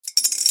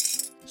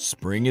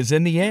Spring is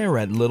in the air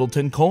at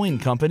Littleton Coin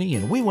Company,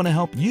 and we want to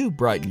help you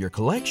brighten your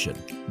collection.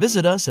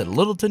 Visit us at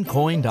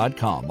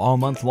littletoncoin.com all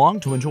month long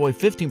to enjoy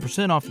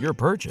 15% off your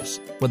purchase.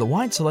 With a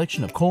wide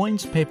selection of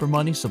coins, paper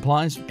money,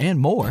 supplies, and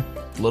more,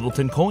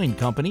 Littleton Coin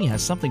Company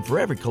has something for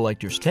every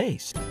collector's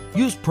taste.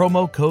 Use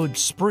promo code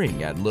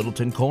SPRING at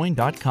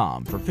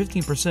littletoncoin.com for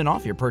 15%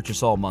 off your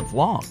purchase all month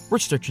long.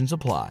 Restrictions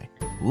apply.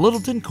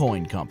 Littleton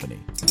Coin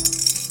Company.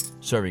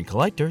 Serving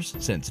collectors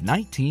since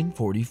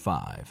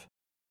 1945.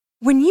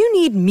 When you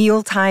need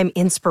mealtime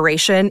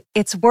inspiration,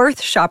 it's worth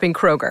shopping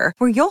Kroger,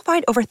 where you'll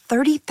find over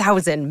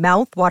 30,000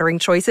 mouth-watering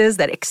choices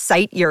that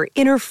excite your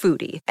inner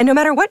foodie. And no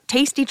matter what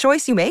tasty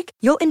choice you make,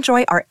 you'll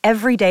enjoy our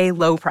everyday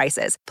low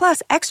prices,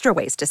 plus extra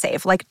ways to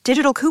save, like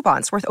digital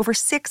coupons worth over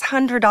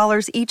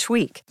 $600 each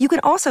week. You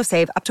can also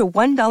save up to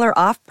 $1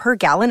 off per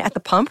gallon at the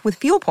pump with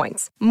fuel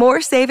points.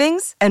 More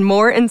savings and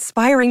more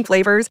inspiring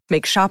flavors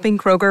make shopping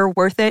Kroger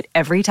worth it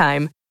every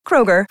time.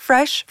 Kroger,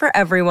 fresh for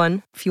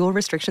everyone. Fuel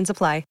restrictions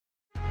apply.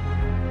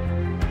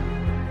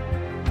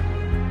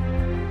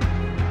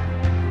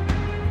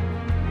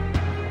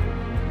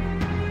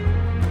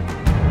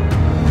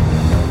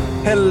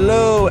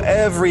 Hello,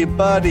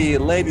 everybody,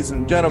 ladies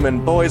and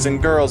gentlemen, boys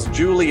and girls,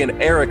 Julie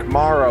and Eric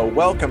Morrow.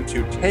 Welcome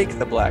to Take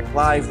the Black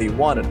Live, the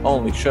one and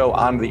only show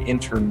on the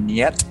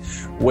internet,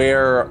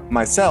 where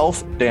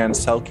myself, Dan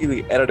Selke,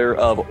 the editor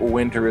of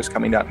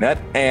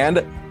winteriscoming.net,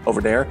 and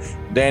over there,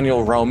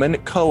 Daniel Roman,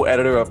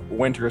 co-editor of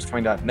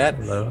winteriscoming.net.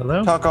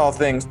 Hello. Talk all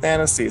things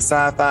fantasy,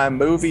 sci-fi,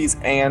 movies,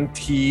 and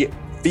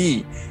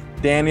TV.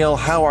 Daniel,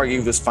 how are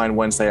you this fine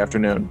Wednesday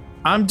afternoon?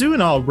 I'm doing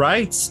all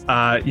right.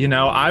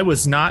 I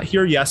was not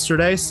here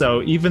yesterday,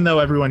 so even though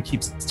everyone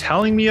keeps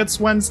telling me it's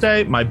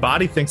Wednesday, my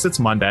body thinks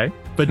it's Monday,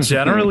 but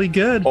generally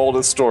good.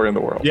 Oldest story in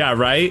the world. Yeah,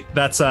 right?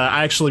 That's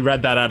I actually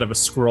read that out of a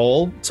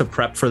scroll to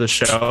prep for the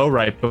show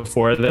right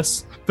before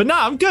this. But no,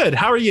 I'm good.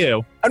 How are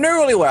you? I'm doing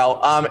really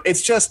well.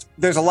 It's just,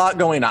 there's a lot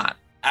going on.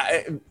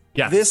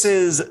 Yes. This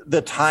is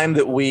the time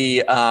that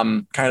we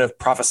kind of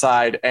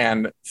prophesied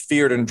and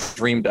feared and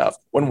dreamed of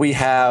when we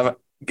have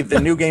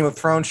the new Game of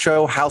Thrones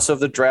show, House of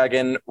the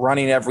Dragon,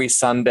 running every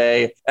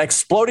Sunday,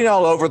 exploding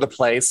all over the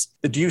place.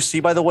 Did you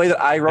see, by the way,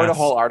 that I wrote a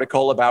whole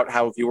article about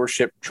how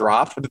viewership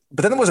dropped? But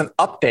then there was an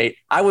update.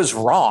 I was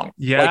wrong.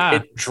 Yeah.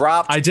 It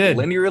dropped I did.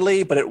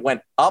 linearly, but it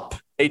went up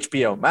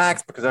HBO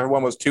Max because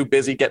everyone was too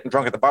busy getting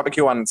drunk at the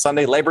barbecue on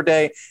Sunday, Labor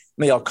Day. And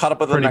they all caught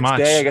up with it the next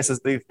day, I guess is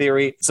the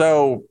theory.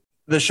 So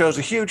the show's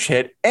a huge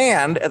hit.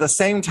 And at the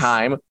same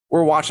time,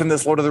 we're watching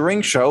this Lord of the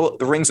Rings show,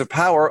 The Rings of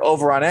Power,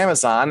 over on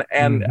Amazon.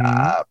 And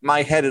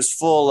my head is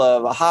full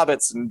of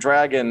hobbits and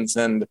dragons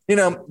and,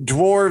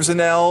 dwarves and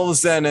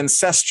elves and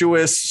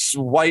incestuous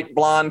white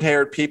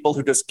blonde-haired people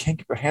who just can't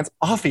keep their hands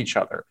off each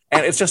other.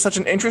 And it's just such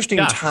an interesting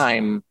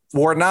time.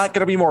 We're not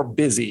going to be more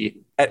busy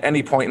at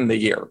any point in the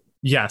year.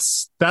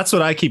 Yes, that's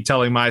what I keep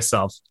telling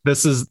myself.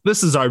 This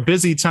is our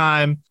busy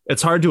time.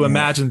 It's hard to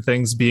imagine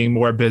things being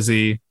more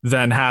busy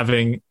than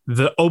having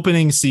the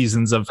opening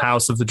seasons of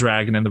House of the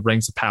Dragon and the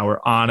Rings of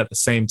Power on at the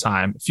same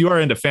time. If you are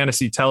into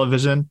fantasy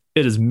television,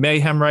 it is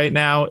mayhem right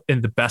now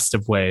in the best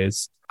of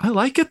ways. I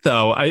like it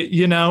though.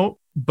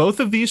 Both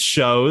of these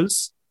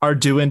shows are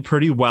doing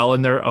pretty well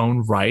in their own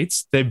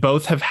rights. They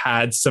both have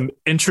had some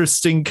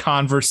interesting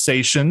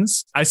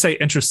conversations. I say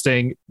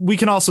interesting. We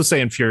can also say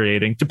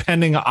infuriating,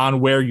 depending on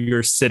where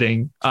you're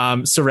sitting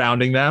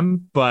surrounding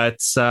them. But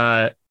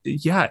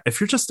if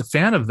you're just a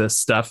fan of this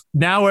stuff,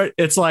 now are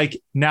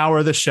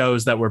the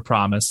shows that were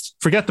promised.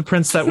 Forget the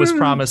prince that was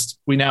promised.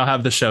 We now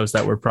have the shows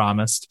that were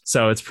promised.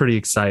 So it's pretty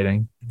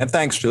exciting. And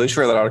thanks, Julie,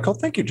 for that article.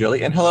 Thank you,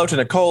 Julie. And hello to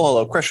Nicole.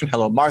 Hello, Christian.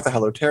 Hello, Martha.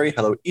 Hello, Terry.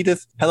 Hello,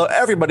 Edith. Hello,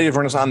 everybody who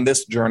joined us on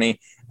this journey.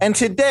 And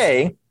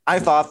today, I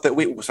thought that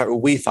we thought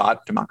we'd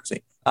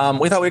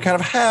kind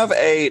of have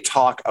a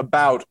talk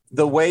about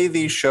the way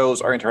these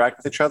shows are interacting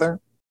with each other.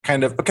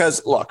 Kind of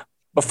because, look,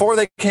 before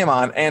they came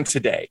on and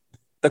today,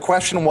 the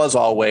question was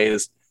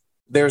always,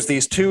 there's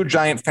these two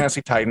giant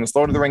fantasy titans,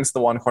 Lord of the Rings in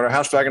the one corner,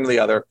 House of the Dragon in the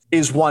other.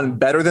 Is one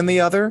better than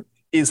the other?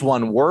 Is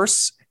one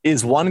worse?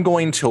 Is one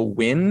going to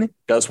win?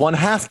 Does one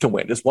have to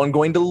win? Is one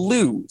going to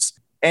lose?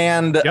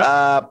 And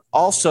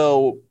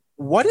also,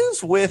 what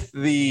is with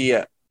the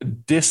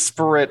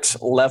disparate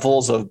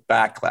levels of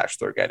backlash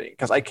they're getting?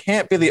 Because I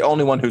can't be the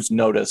only one who's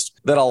noticed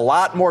that a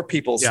lot more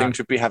people seem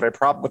to have a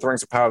problem with the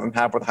Rings of Power than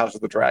have with House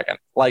of the Dragon.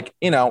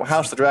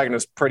 House of the Dragon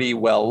is pretty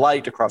well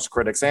liked across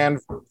critics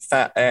and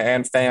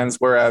fans,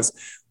 whereas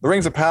the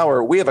Rings of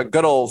Power, we have a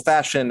good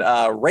old-fashioned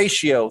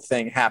ratio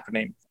thing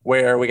happening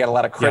where we got a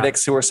lot of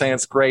critics who are saying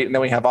it's great, and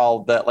then we have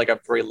all the a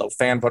very low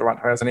fan vote around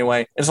us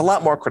anyway. There's a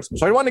lot more criticism.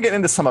 So I want to get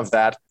into some of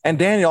that. And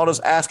Daniel, I'll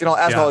just ask, I'll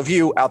ask all of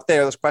you out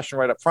there this question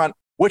right up front.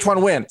 Which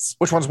one wins?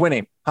 Which one's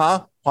winning?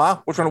 Huh?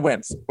 Which one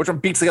wins? Which one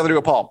beats the other to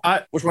a pulp?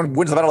 Which one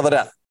wins the battle of the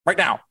death? Right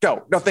now.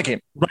 Go. No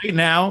thinking. Right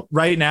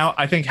now,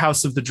 I think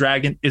House of the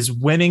Dragon is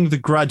winning the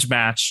grudge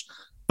match,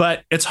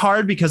 but it's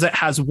hard because it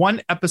has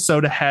one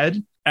episode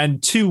ahead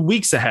and 2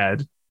 weeks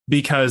ahead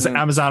because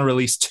Amazon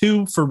released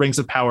 2 for Rings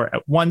of Power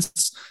at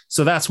once.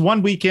 So that's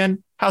 1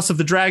 weekend. House of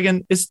the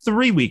Dragon is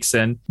 3 weeks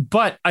in.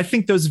 But I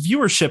think those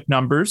viewership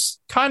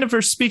numbers kind of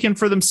are speaking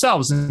for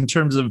themselves in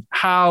terms of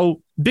how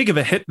big of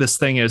a hit this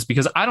thing is,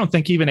 because I don't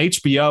think even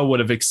HBO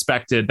would have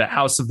expected that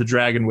House of the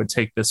Dragon would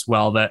take this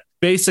well. That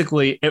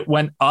basically it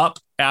went up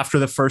after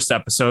the first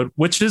episode,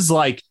 which is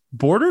like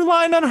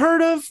borderline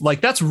unheard of.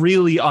 Like that's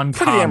really uncommon.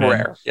 Pretty damn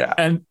rare.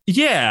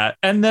 Yeah.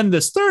 And then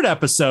this third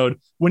episode,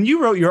 when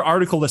you wrote your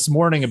article this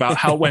morning about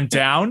how it went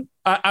down,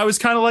 I was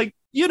kind of like,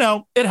 you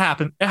know, it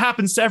happened. It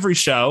happens to every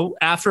show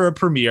after a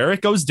premiere.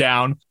 It goes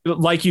down.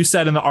 Like you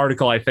said in the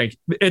article, I think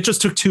it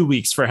just took 2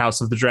 weeks for House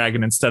of the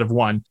Dragon instead of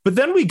 1. But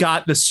then we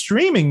got the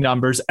streaming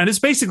numbers and it's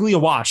basically a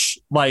wash.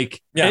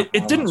 Like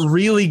it didn't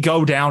really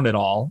go down at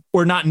all,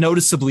 or not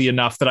noticeably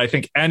enough that I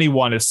think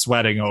anyone is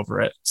sweating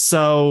over it.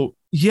 So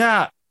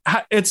yeah,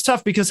 it's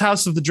tough because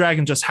House of the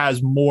Dragon just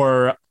has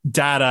more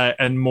data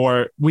and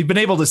more. We've been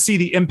able to see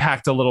the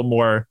impact a little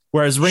more,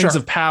 whereas Rings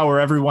of Power,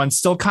 everyone's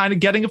still kind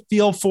of getting a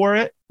feel for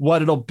it,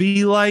 what it'll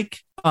be like.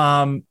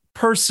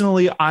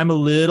 Personally, I'm a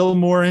little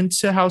more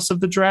into House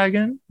of the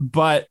Dragon,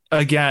 but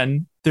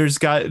again,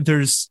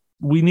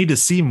 we need to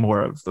see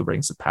more of the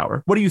Rings of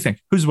Power. What do you think?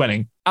 Who's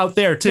winning out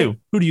there too?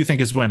 Who do you think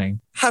is winning?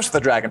 House of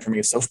the Dragon for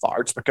me so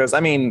far, just because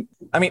I mean,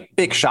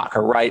 big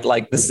shocker, right?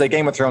 Like this is a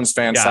Game of Thrones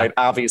fan site.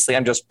 Obviously,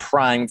 I'm just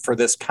primed for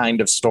this kind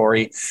of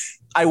story.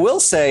 I will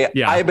say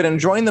I've been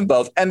enjoying them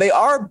both, and they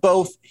are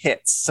both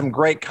hits. Some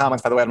great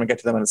comments, by the way. I'm going to get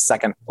to them in a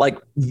second. Like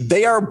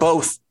they are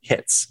both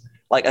hits.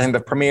 Like I think the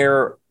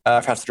premiere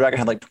of House of the Dragon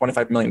had like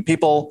 25 million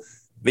people.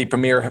 The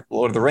premiere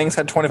Lord of the Rings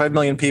had 25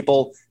 million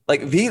people.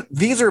 Like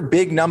these are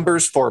big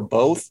numbers for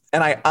both.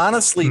 And I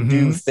honestly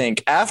do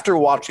think after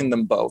watching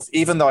them both,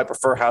 even though I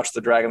prefer House of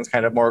the Dragon's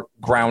kind of more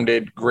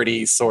grounded,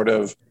 gritty sort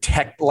of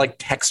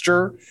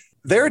texture,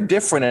 they're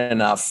different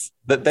enough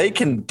that they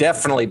can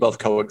definitely both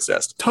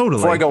coexist. Totally.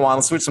 Before I go on,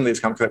 let's switch some of these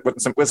comments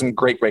with some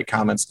great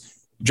comments.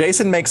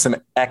 Jason makes some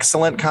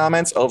excellent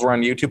comments over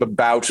on YouTube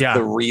about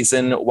the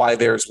reason why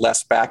there's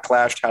less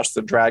backlash to House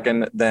of the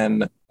Dragon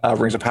than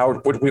Rings of Power,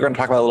 which we're going to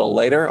talk about a little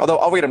later, although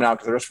I'll read them now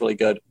because they're just really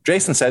good.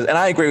 Jason says, and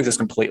I agree with this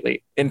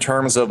completely, in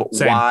terms of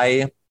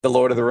why the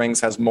Lord of the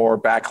Rings has more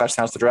backlash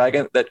to House of the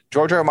Dragon, that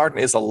George R.R. Martin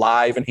is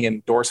alive and he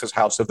endorses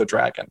House of the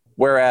Dragon,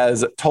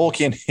 whereas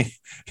Tolkien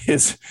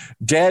is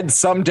dead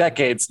some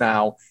decades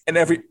now, and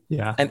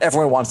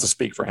everyone wants to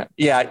speak for him.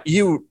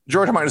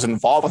 George R. Martin is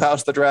involved with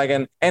House of the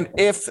Dragon, and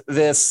if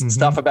this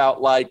stuff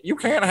about like you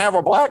can't have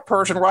a black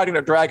person riding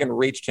a dragon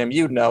reached him,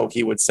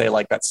 he would say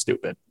like that's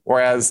stupid.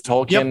 Whereas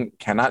Tolkien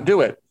cannot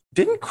do it.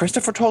 Didn't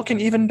Christopher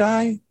Tolkien even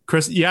die?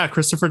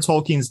 Christopher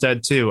Tolkien's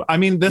dead too. I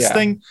mean, this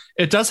thing,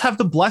 it does have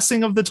the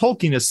blessing of the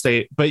Tolkien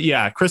estate, but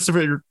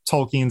Christopher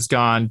Tolkien's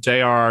gone.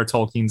 J.R.R.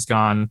 Tolkien's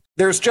gone.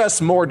 There's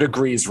just more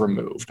degrees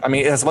removed. I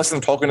mean, it has less than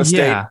the Tolkien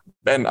estate,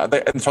 and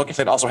the Tolkien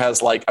estate also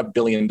has like $1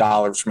 billion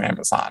from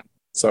Amazon.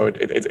 So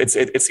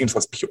it seems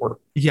less pure.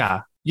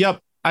 Yeah.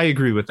 Yep. I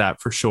agree with that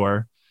for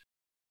sure.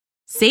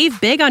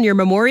 Save big on your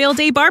Memorial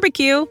Day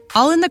barbecue,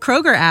 all in the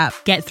Kroger app.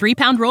 Get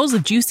 3-pound rolls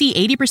of juicy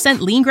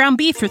 80% lean ground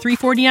beef for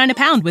 $3.49 a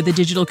pound with a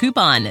digital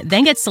coupon.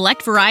 Then get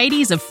select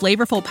varieties of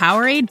flavorful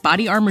Powerade,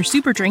 Body Armor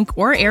Super Drink,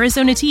 or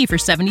Arizona tea for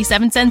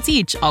 77 cents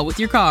each, all with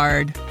your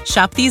card.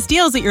 Shop these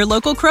deals at your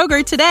local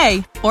Kroger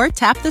today, or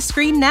tap the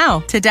screen now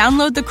to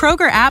download the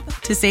Kroger app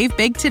to save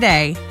big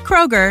today.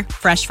 Kroger,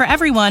 fresh for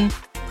everyone.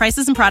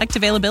 Prices and product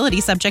availability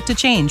subject to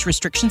change.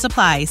 Restrictions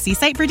apply. See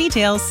site for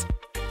details.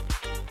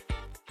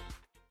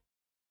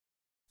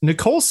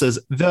 Nicole says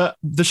the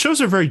shows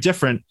are very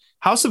different.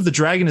 House of the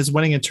Dragon is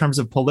winning in terms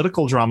of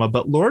political drama,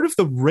 but Lord of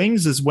the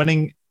Rings is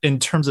winning in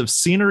terms of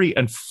scenery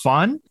and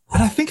fun.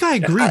 And I think I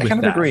agree with that. I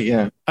kind of agree,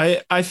 yeah.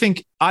 I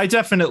think I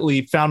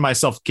definitely found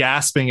myself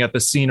gasping at the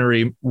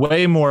scenery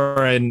way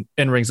more in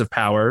Rings of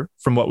Power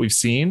from what we've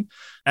seen.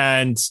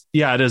 And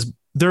it is.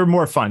 They're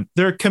more fun.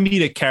 They're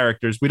comedic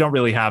characters. We don't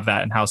really have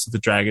that in House of the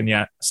Dragon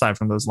yet, aside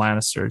from those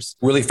Lannisters.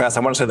 Really fast,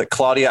 I want to say that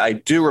Claudia, I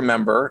do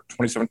remember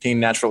 2017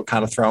 Natural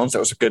Kind of Thrones. That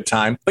was a good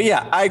time. But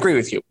I agree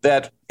with you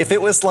that if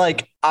it was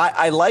like,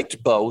 I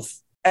liked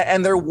both,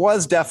 and there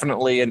was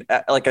definitely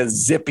a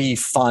zippy,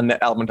 fun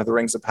element of the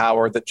Rings of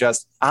Power that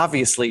just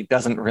obviously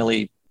doesn't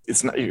really,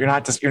 you're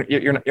not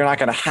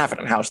going to have it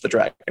in House of the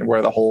Dragon,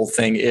 where the whole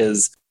thing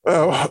is,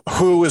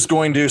 who is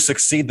going to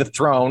succeed the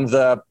throne?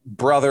 The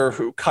brother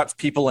who cuts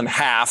people in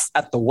half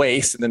at the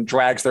waist and then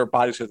drags their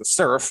bodies to the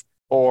surf,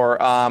 or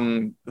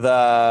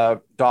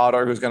the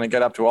daughter who's going to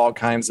get up to all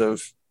kinds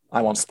of,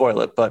 I won't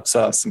spoil it, but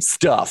some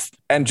stuff.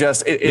 And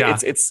just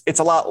it's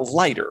a lot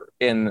lighter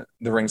in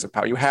the Rings of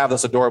Power. You have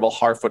those adorable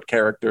Harfoot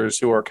characters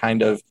who are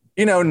kind of,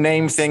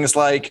 name things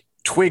like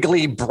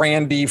Twiggly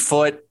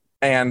Brandyfoot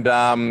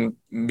and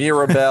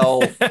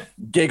Mirabelle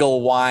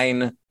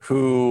Gigglewine,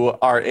 who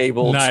are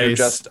able to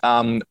just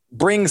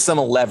bring some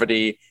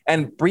levity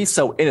and be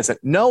so innocent.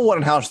 No one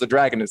in House of the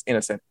Dragon is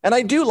innocent. And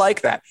I do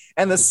like that.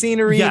 And the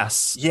scenery.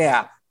 Yes.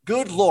 Yeah.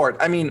 Good Lord.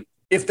 I mean,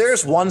 if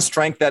there's one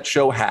strength that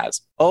show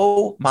has,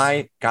 oh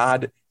my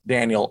God,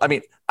 Daniel. I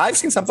mean, I've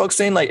seen some folks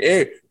saying like,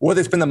 hey, what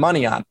they spend the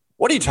money on?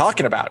 What are you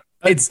talking about?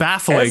 It's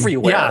baffling.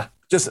 Everywhere. Yeah,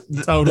 just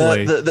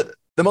totally.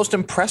 The most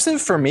impressive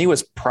for me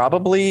was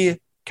probably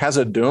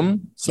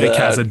Khazad-dûm,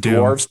 the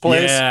dwarves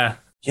place.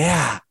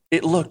 Yeah.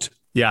 It looked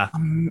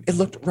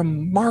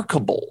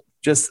remarkable.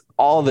 Just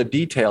all the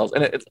details,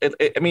 and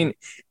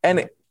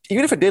and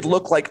even if it did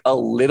look like a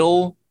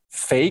little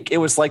fake, it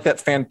was like that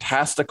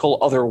fantastical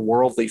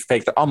otherworldly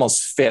fake that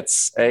almost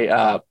fits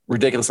a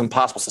ridiculous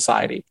impossible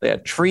society. They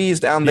had trees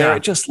down there.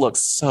 It just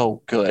looks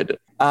so good.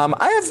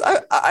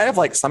 I have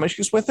like some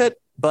issues with it,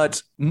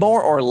 but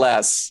more or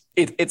less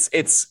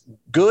it's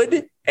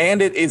good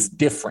and it is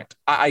different.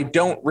 I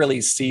don't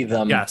really see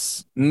them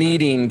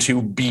needing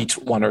to beat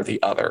one or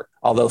the other.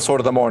 Although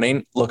Sword of the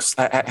Morning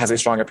has a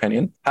strong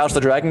opinion. House of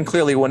the Dragon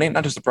clearly winning,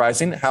 not too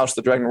surprising. House of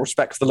the Dragon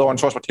respects the lore and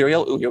source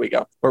material. Ooh, here we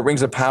go. Where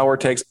Rings of Power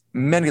takes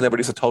many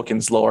liberties of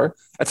Tolkien's lore.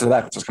 That's where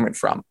that's coming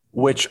from,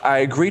 which I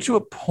agree to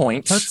a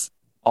point. Let's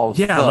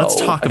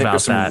talk about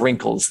there's some that.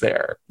 wrinkles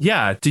there.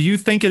 Yeah. Do you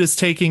think it is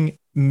taking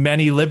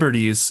many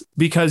liberties?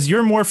 Because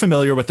you're more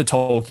familiar with the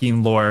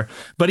Tolkien lore,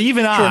 but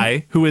even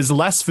I, who is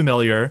less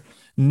familiar,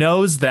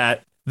 knows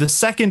that the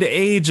Second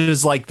Age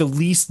is like the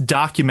least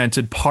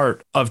documented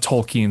part of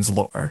Tolkien's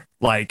lore.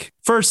 Like,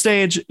 First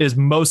Age is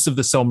most of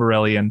the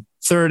Silmarillion.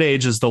 Third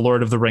Age is the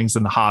Lord of the Rings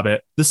and the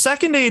Hobbit. The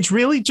Second Age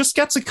really just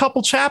gets a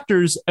couple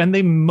chapters and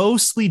they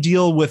mostly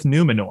deal with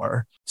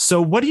Numenor.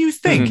 So what do you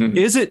think? Mm-hmm.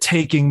 Is it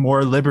taking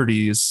more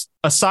liberties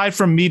aside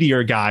from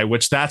Meteor Guy,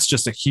 which that's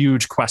just a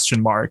huge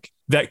question mark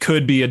that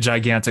could be a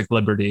gigantic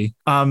liberty?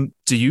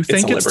 Do you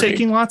think it's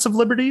taking lots of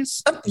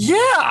liberties?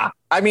 Yeah.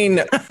 I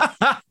mean,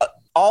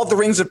 all the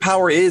Rings of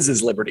Power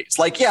is liberties.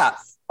 Like, yeah,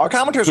 our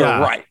commenters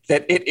are right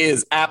that it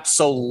is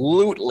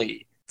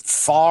absolutely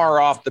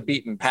far off the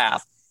beaten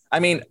path. I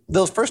mean,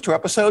 those first two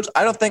episodes,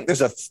 I don't think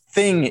there's a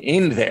thing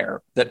in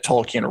there that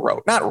Tolkien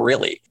wrote. Not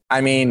really. I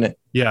mean,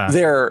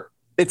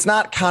 it's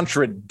not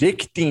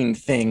contradicting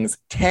things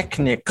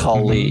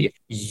technically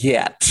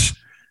yet.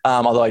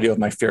 Although I do have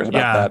my fears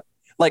about that.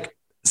 Like,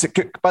 so,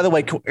 by the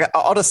way,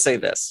 I'll just say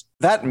this.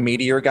 That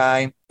Meteor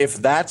Guy, if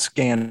that's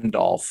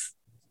Gandalf,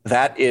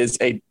 that is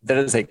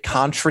a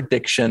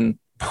contradiction,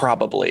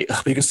 probably.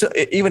 Because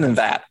even in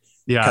that,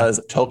 because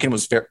Tolkien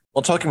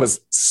was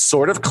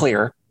sort of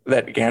clear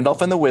that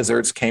Gandalf and the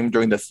wizards came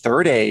during the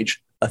Third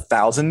Age,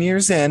 1,000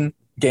 years in.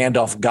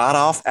 Gandalf got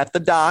off at the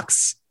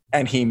docks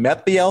and he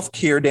met the elf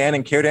Círdan,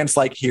 and Círdan's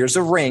like, here's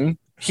a ring.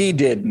 He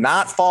did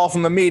not fall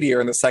from a meteor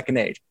in the Second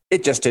Age.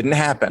 It just didn't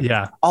happen.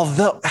 Yeah.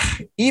 Although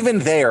even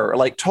there,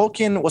 like,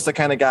 Tolkien was the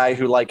kind of guy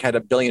who like had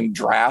a billion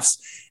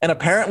drafts. And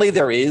apparently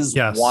there is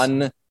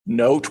one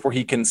note where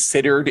he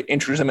considered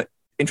introducing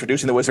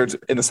the wizards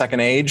in the Second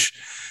Age.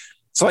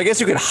 So I guess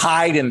you could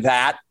hide in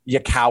that,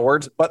 you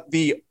coward. But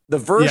the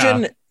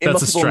version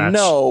most people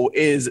know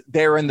is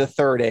they're in the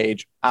Third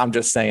Age. I'm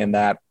just saying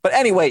that. But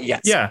anyway,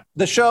 yes. Yeah.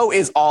 The show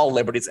is all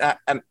liberties.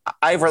 And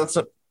I've read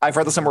the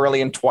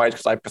Silmarillion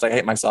twice because I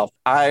hate myself.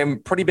 I'm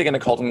pretty big into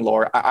Tolkien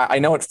lore. I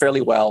know it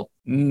fairly well.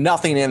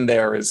 Nothing in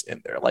there is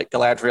in there. Like,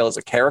 Galadriel is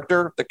a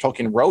character that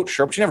Tolkien wrote,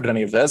 sure, but she never did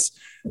any of this.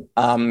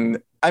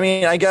 I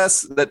mean, I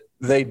guess that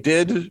they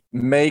did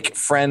make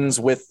friends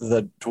with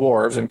the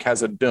dwarves in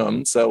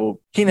Khazad-dûm, so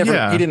he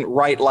didn't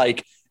write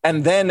like,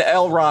 and then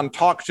Elrond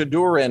talked to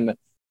Durin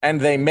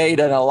and they made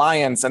an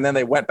alliance and then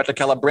they went back to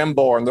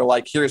Celebrimbor and they're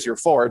like, here's your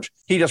forge.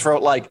 He just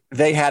wrote like,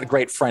 they had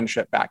great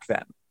friendship back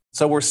then.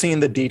 So we're seeing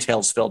the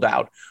details filled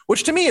out,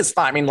 which to me is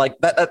fine. I mean, like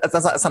that's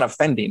not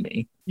offending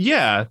me.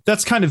 Yeah,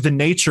 that's kind of the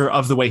nature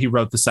of the way he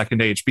wrote the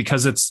Second Age,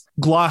 because it's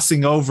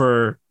glossing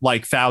over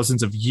like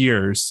thousands of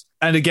years.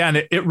 And again,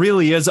 it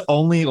really is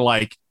only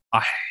like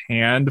a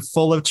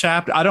handful of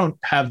chapters. I don't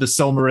have the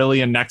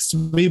Silmarillion next to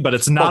me, but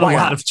it's not a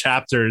lot of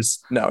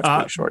chapters. No, it's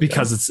pretty short.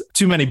 Because it's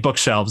too many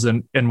bookshelves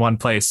in one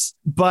place.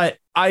 But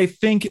I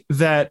think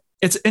that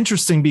it's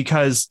interesting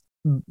because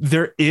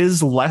there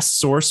is less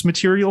source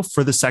material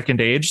for the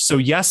Second Age. So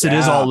yes, it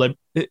is all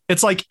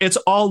it's like it's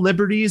all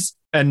liberties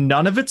and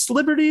none of it's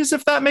liberties,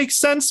 if that makes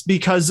sense,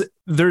 because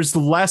there's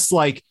less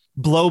like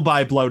blow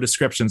by blow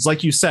descriptions.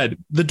 Like you said,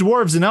 the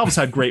dwarves and elves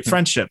had great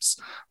friendships,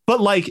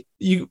 but like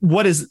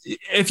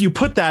if you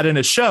put that in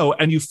a show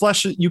and you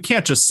flesh it, you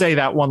can't just say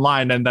that one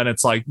line and then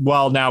it's like,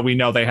 well, now we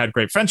know they had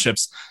great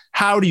friendships.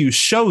 How do you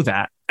show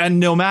that? And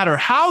no matter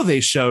how they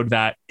showed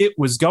that, it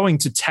was going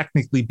to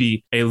technically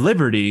be a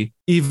liberty,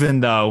 even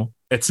though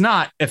it's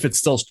not, if it's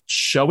still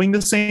showing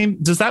the same.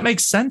 Does that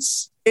make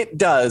sense? It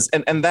does.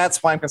 And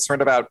that's why I'm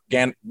concerned about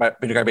Meteor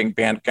Guy being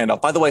banned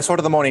Gandalf. By the way, Sword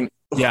of the Morning,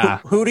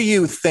 who do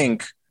you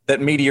think that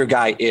Meteor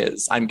Guy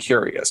is? I'm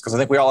curious, because I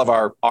think we all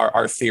have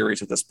our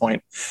theories at this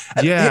point.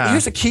 Yeah.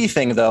 Here's a key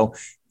thing, though.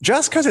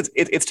 Just because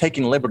it's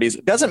taking liberties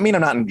doesn't mean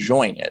I'm not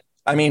enjoying it.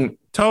 I mean,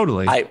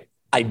 totally.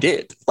 I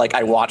did. Like,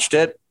 I watched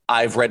it.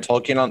 I've read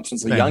Tolkien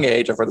since a young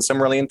age. I've read the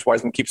Silmarillion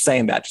twice and keep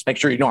saying that. Just make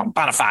sure you know I'm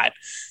bona fide.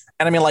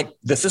 And I mean, like,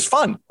 this is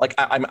fun. Like,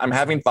 I'm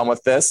having fun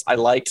with this. I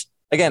liked,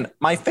 again,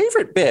 my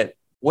favorite bit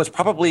was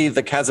probably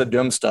the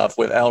Khazad-dûm stuff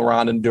with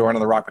Elrond and Durin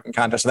and the rock picking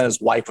contest. And then his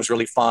wife was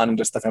really fun, and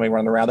just the family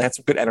running around. They had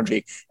some good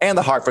energy, and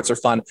the Harfoots are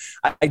fun.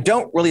 I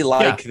don't really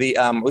like the,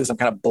 at least I'm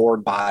kind of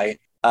bored by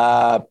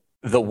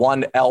the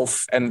one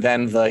elf and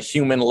then the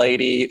human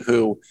lady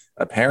who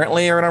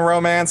apparently are in a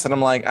romance. And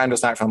I'm like, I'm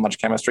just not feeling much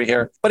chemistry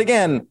here. But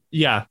again,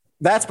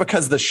 that's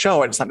because the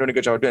show, it's not doing a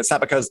good job of doing it. It's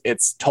not because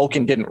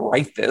Tolkien didn't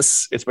write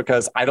this. It's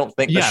because I don't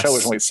think the show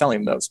is really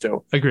selling those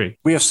two. Agree.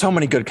 We have so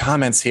many good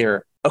comments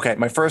here. Okay,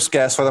 my first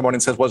guess for the morning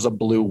says was a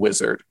blue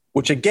wizard,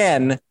 which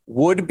again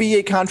would be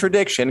a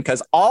contradiction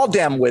because all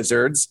damn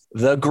wizards,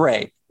 the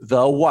gray,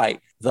 the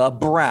white, the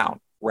brown,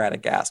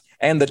 Radagast,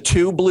 and the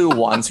two blue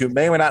ones who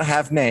may or may not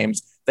have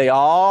names, they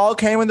all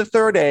came in the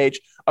Third Age,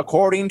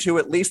 according to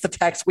at least the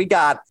text we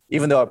got,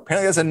 even though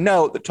apparently there's a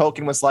note that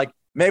Tolkien was like,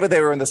 maybe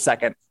they were in the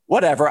second.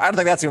 Whatever. I don't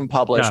think that's even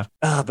published.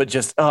 But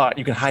just,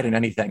 you can hide in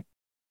anything.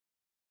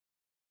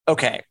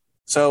 Okay.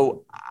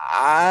 So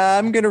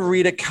I'm going to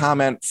read a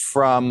comment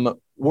from,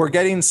 we're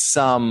getting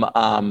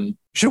some,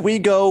 should we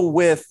go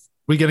with?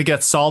 We going to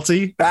get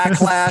salty?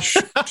 Backlash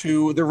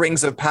to the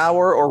Rings of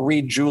Power, or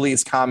read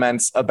Julie's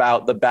comments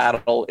about the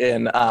battle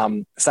in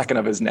Second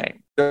of His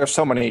Name? There are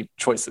so many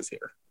choices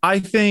here. I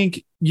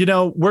think,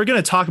 we're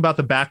going to talk about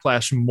the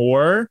backlash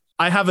more.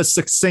 I have a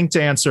succinct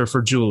answer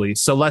for Julie.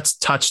 So let's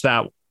touch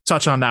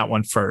on that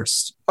one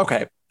first.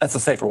 Okay. That's a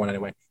safer one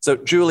anyway. So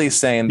Julie's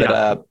saying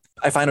that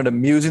I find it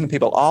amusing that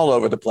people all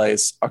over the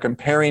place are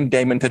comparing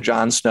Daemon to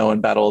Jon Snow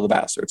in Battle of the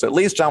Bastards. At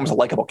least Jon was a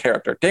likable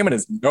character. Daemon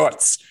is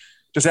nuts.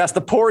 Just ask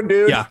the poor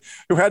dude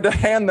who had to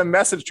hand the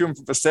message to him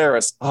from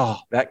Viserys. Oh,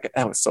 that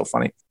was so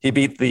funny. He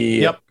beat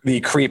the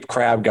creep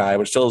crab guy,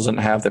 which still doesn't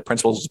have the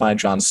principles behind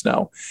Jon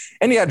Snow.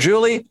 And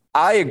Julie,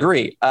 I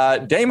agree.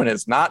 Daemon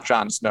is not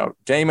Jon Snow.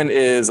 Daemon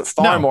is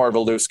far more of a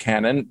loose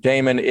cannon.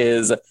 Daemon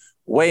is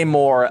way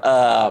more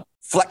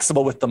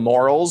flexible with the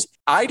morals.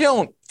 I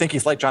don't think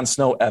he's like Jon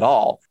Snow at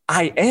all.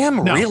 I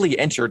am really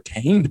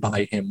entertained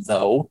by him,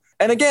 though.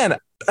 And again,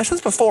 I said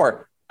this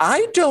before,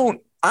 I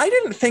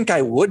didn't think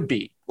I would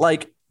be.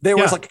 Like, there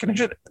was like a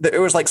connection.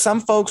 There was like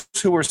some folks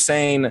who were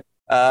saying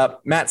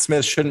Matt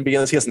Smith shouldn't be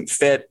in this. He doesn't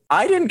fit.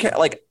 I didn't care.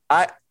 Like,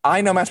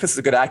 I know Matt Smith is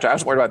a good actor. I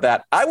wasn't worried about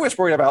that. I was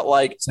worried about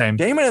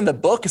Daemon in the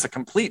book is a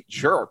complete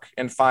jerk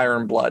in Fire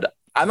and Blood.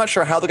 I'm not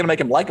sure how they're going to make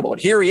him likable, but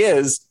here he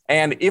is.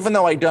 And even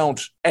though I don't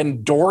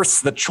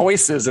endorse the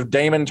choices of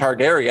Daemon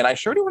Targaryen, I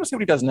sure do want to see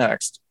what he does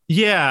next.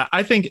 Yeah,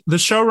 I think the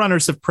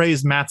showrunners have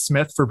praised Matt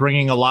Smith for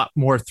bringing a lot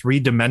more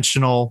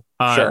three-dimensional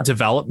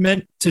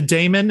development to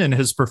Daemon and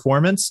his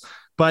performance.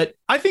 But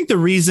I think the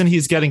reason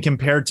he's getting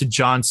compared to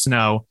Jon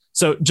Snow,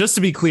 so just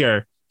to be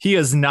clear, he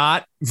is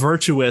not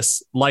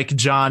virtuous like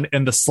Jon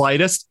in the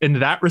slightest. In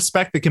that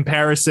respect, the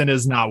comparison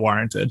is not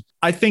warranted.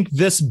 I think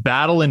this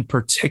battle in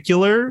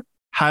particular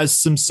has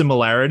some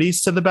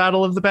similarities to the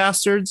Battle of the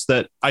Bastards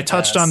that I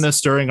touched on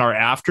this during our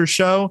after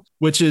show,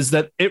 which is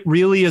that it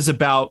really is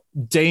about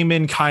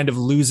Daemon kind of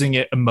losing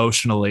it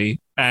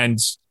emotionally and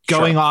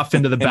going off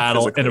into the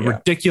battle in a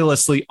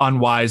ridiculously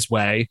unwise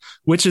way,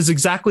 which is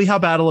exactly how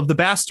Battle of the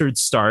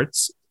Bastards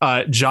starts.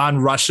 Jon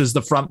rushes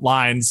the front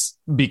lines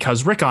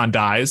because Rickon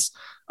dies.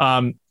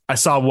 I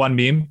saw one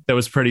meme that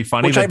was pretty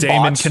funny, that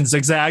Daemon can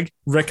zigzag.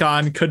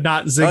 Rickon could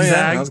not zigzag. Oh,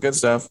 yeah, that was good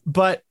stuff.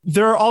 But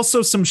there are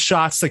also some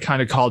shots that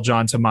kind of call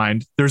Jon to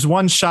mind. There's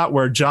one shot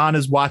where Jon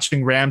is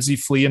watching Ramsay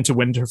flee into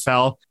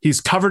Winterfell.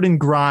 He's covered in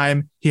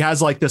grime. He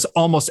has like this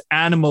almost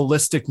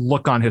animalistic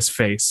look on his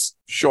face.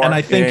 Sure. And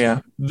I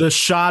think the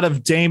shot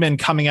of Daemon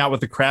coming out with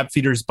the crab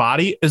feeder's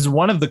body is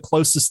one of the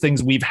closest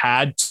things we've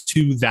had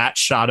to that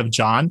shot of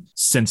Jon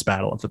since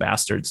Battle of the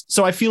Bastards.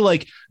 So I feel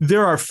like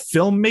there are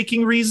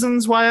filmmaking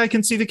reasons why I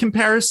can see the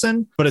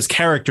comparison, but as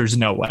characters,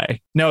 no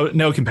way.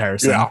 No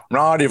comparison. Yeah,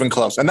 not even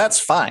close. And that's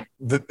fine.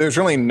 There's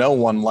really no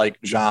one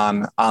like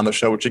Jon on the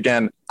show, which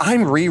again,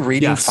 I'm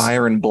rereading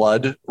Fire and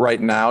Blood right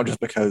now just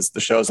because the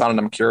show's on and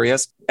I'm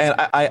curious. And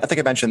I think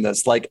I mentioned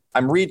this, like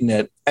I'm reading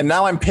it and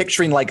now I'm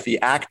picturing like the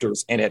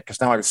actors in it because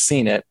now I've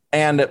seen it.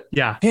 And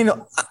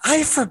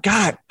I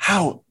forgot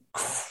how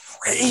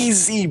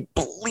crazy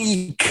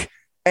bleak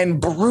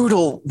and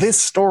brutal this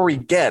story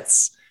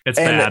gets. It's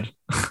bad.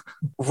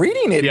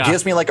 Reading it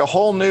gives me like a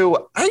whole new,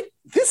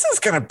 this is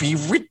going to be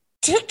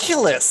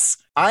ridiculous.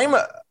 I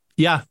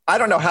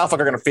don't know how fuck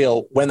are going to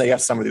feel when they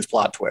have some of these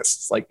plot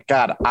twists. Like,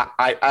 God,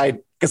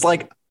 because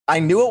like I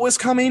knew it was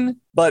coming,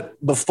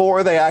 but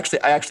before I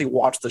actually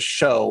watched the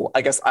show,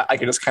 I guess I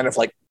could just kind of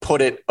like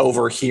put it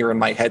over here in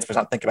my head so I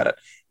don't think about it.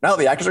 Now that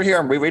the actors are here,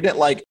 I'm rereading it.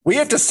 Like, we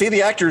have to see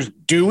the actors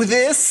do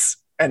this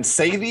and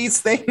say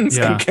these things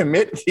and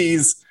commit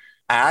these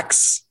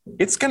acts.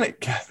 It's gonna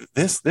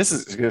this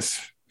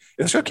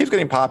show keeps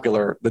getting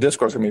popular. The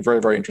discourse is going to be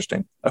very, very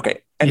interesting.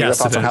 Okay. Any other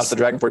thoughts on House of the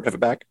Dragon before we pivot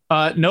back?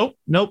 Nope.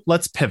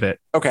 Let's pivot.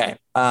 Okay.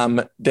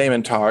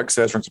 Damon Targ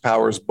says Rings of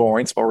Power is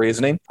boring, simple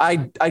reasoning. I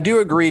do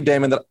agree,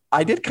 Damon, that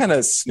I did kind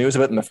of snooze a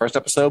bit in the first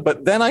episode,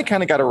 but then I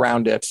kind of got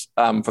around it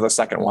for the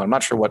second one. I'm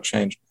not sure what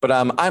changed, but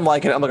I'm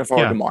liking it. I'm looking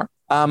forward to more.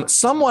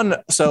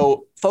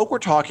 So folk were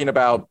talking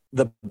about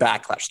the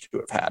backlash to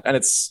have had, and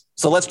it's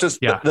So let's just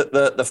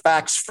the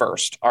facts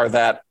first are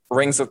that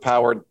Rings of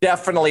Power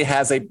definitely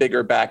has a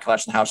bigger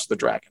backlash than House of the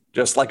Dragon.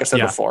 Just like I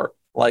said before,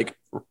 like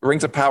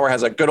Rings of Power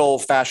has a good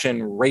old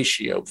fashioned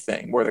ratio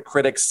thing where the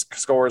critics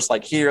scores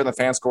like here and the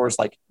fan scores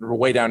like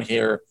way down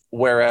here,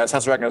 whereas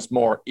House of the Dragon is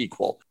more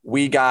equal.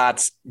 We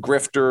got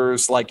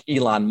grifters like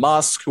Elon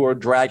Musk who are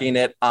dragging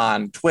it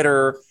on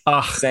Twitter,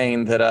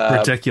 saying that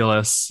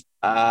ridiculous.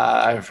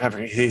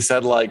 He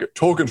said like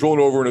Tolkien's rolling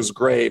over in his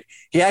grave.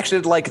 He actually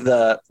did like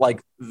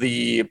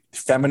the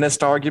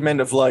feminist argument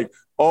of like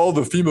all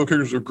the female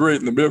characters are great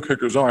and the male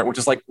characters aren't, which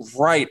is like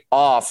right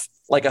off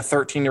like a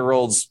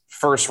 13-year-old's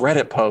first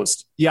Reddit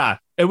post. Yeah,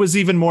 it was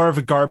even more of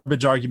a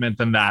garbage argument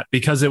than that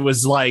because it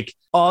was like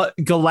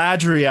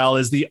Galadriel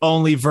is the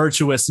only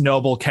virtuous,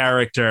 noble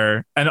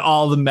character and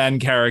all the men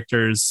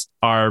characters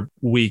are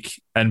weak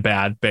and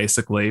bad,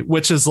 basically,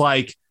 which is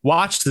like,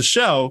 watch the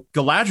show.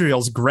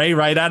 Galadriel's gray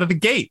right out of the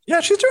gate. Yeah,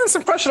 she's doing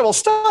some questionable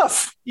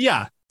stuff.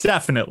 Yeah,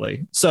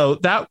 definitely. So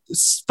that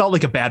felt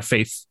like a bad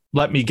faith.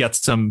 Let me get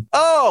some.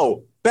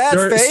 Oh, bad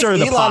faith?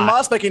 Elon pot.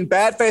 Musk making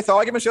bad faith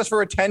arguments just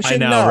for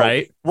attention? I know,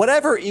 right?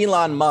 Whatever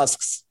Elon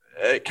Musk's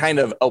kind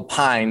of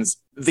opines,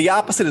 the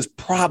opposite is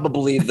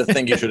probably the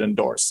thing you should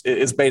endorse.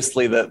 Is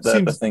basically the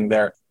thing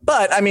there.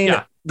 But I mean,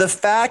 the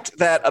fact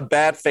that a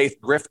bad faith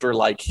grifter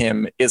like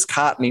him is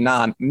cottoning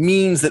on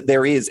means that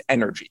there is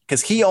energy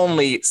because he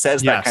only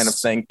says that kind of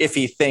thing if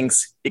he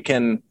thinks it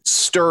can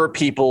stir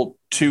people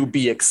to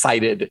be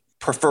excited,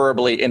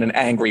 preferably in an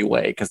angry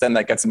way, because then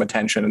that gets him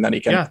attention and then he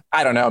can,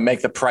 I don't know,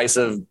 make the price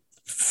of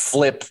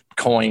flip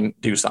coin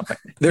do something.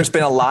 There's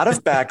been a lot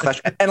of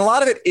backlash and a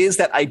lot of it is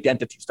that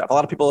identity stuff. A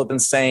lot of people have been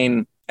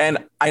saying, and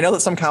I know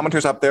that some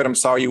commenters up there, and I'm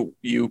sorry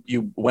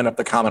you went up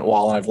the comment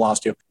wall and I've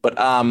lost you, but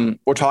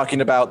we're talking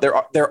about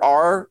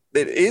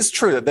it is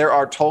true that there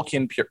are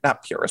Tolkien,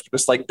 not purists, but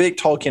just like big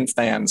Tolkien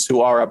fans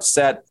who are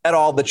upset at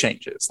all the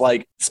changes.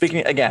 Like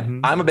speaking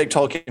again, I'm a big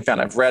Tolkien fan.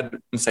 I've read,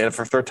 I'm saying it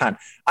for a third time.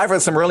 I've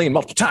read Silmarillion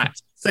multiple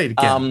times. Say it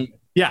again.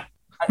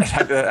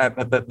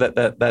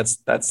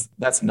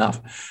 That's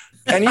enough.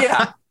 And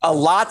a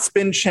lot's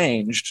been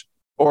changed,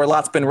 or a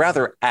lot's been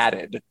rather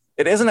added.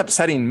 It isn't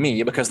upsetting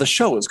me because the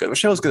show is good. The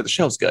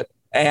show's good.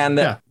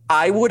 And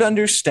I would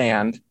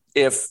understand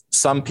if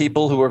some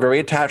people who are very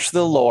attached to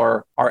the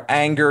lore are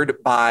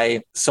angered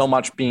by so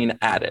much being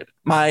added.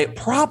 My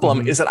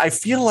problem is that I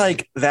feel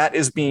like that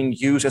is being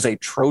used as a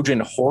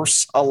Trojan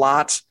horse a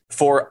lot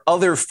for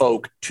other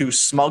folk to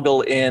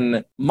smuggle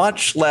in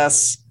much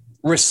less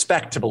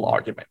respectable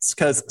arguments.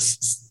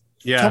 Because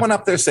someone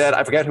up there said,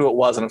 I forget who it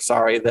was, and I'm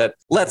sorry, that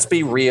let's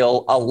be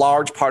real, a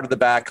large part of the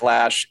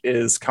backlash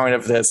is kind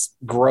of this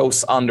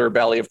gross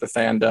underbelly of the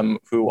fandom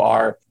who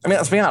are, I mean,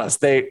 let's be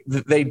honest,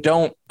 they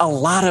don't, a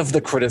lot of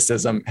the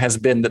criticism has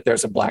been that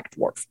there's a black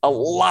dwarf. A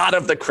lot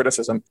of the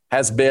criticism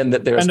has been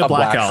that there's a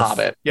black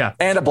hobbit. Yeah.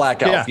 And a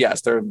black elf. Yeah.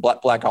 Yes, they're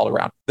black all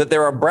around. That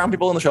there are brown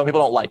people in the show,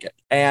 people don't like it.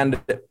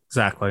 And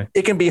exactly.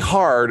 It can be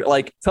hard.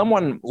 Like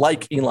someone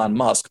like Elon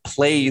Musk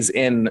plays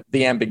in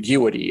the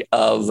ambiguity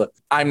of,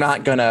 I'm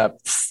not going to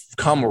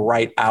come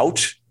right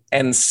out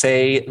and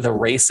say the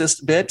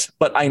racist bit,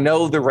 but I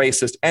know the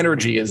racist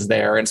energy is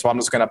there. And so I'm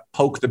just going to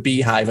poke the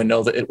beehive and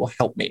know that it will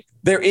help me.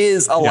 There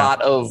is a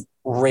lot of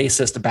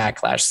racist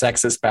backlash,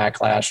 sexist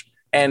backlash.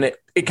 And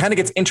it kind of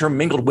gets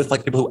intermingled with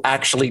like people who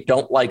actually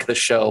don't like the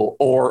show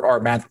or are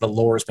mad that the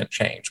lore has been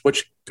changed,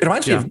 which it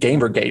reminds me of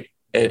Gamergate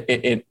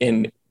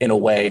in a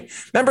way.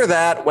 Remember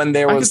that when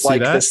there was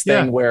like this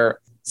thing where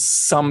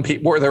some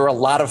people, where there were a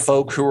lot of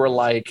folk who were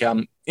like,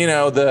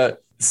 the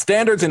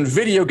standards in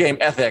video game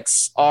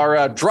ethics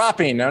are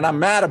dropping and I'm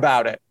mad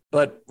about it.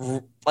 But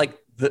like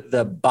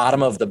the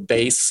bottom of the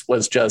base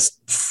was just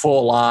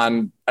full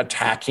on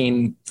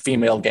attacking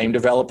female game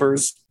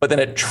developers. But then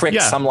it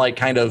tricked some like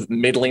kind of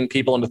middling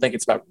people into thinking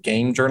it's about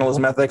game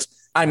journalism ethics.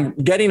 I'm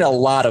getting a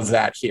lot of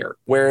that here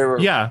where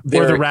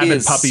there the rabbit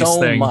is puppies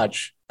so thing.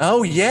 much.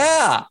 Oh,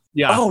 yeah.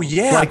 Yeah. Oh,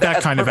 yeah. Like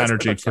that kind of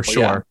energy for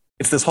sure. Yeah.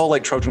 It's this whole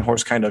like Trojan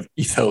horse kind of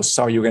ethos.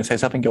 Sorry, you were going to say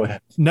something? Go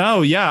ahead.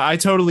 No, yeah, I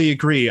totally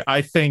agree.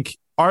 I think,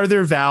 are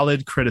there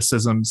valid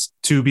criticisms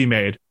to be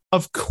made?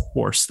 Of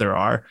course there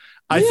are.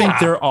 I think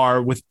there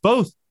are with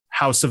both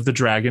House of the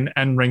Dragon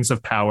and Rings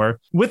of Power,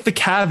 with the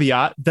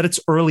caveat that it's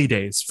early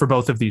days for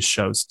both of these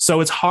shows.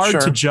 So it's hard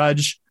to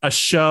judge a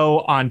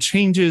show on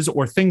changes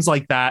or things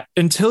like that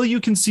until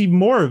you can see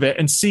more of it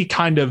and see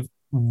kind of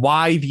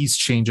why these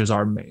changes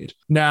are made.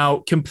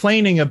 Now,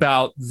 complaining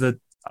about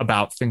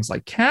things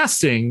like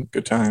casting,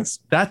 good times.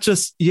 That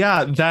just,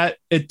 that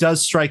it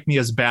does strike me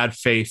as bad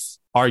faith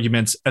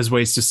arguments as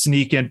ways to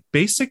sneak in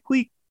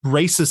basically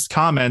racist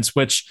comments,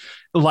 which,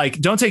 like,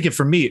 don't take it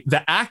from me,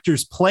 the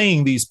actors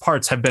playing these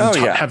parts have been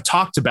have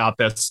talked about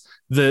this,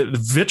 the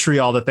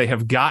vitriol that they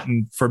have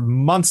gotten for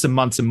months and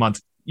months and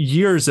months,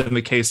 years. In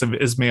the case of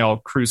Ismael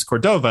Cruz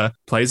Cordova,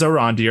 plays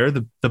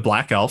Arondir, the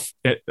black elf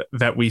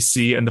that we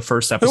see in the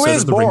first episode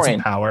of the Rings of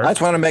Power. I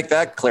just want to make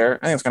that clear.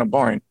 I think it's kind of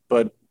boring,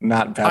 but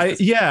not bad.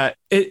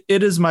 It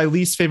is my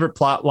least favorite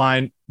plot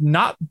line.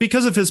 not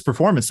because of his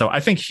performance, though. I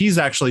think he's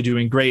actually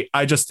doing great.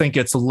 I just think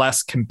it's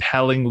less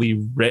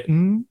compellingly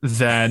written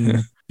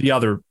than the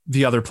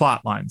other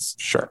plot lines.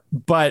 Sure.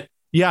 But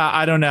yeah,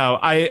 I don't know.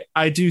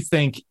 I do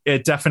think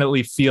it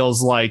definitely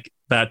feels like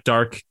that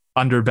dark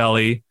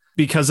underbelly,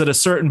 because at a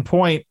certain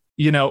point,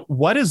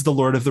 what is the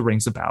Lord of the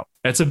Rings about?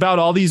 It's about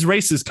all these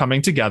races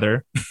coming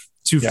together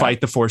to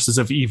fight the forces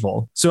of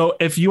evil. So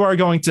if you are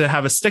going to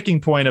have a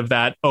sticking point of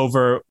that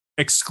over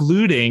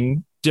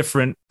excluding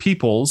different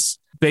peoples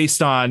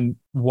based on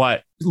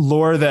what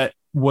lore that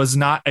was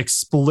not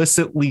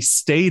explicitly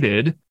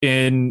stated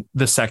in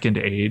the Second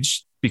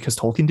Age, because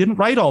Tolkien didn't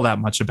write all that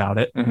much about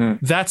it,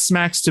 that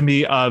smacks to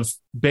me of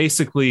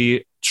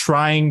basically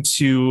trying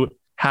to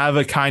have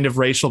a kind of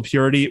racial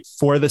purity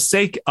for the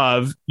sake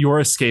of your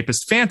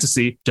escapist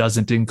fantasy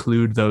doesn't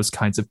include those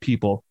kinds of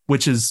people,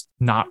 which is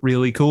not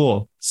really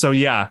cool. So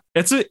yeah,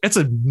 it's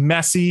a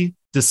messy,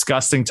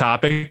 disgusting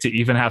topic to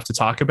even have to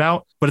talk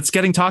about, but it's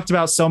getting talked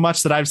about so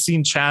much that I've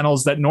seen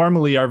channels that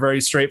normally are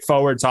very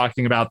straightforward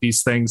talking about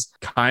these things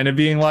kind of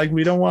being like,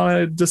 we don't want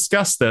to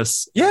discuss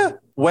this. Yeah.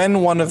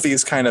 When one of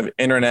these kind of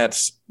internet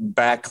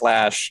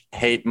backlash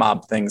hate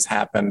mob things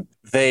happen,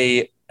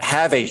 they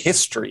have a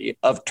history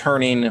of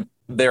turning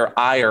their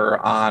ire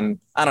on,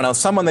 I don't know,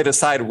 someone they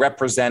decide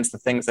represents the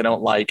things they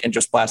don't like and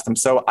just blast them.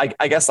 So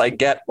I guess I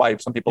get why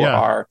some people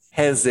are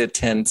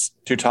hesitant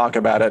to talk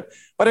about it.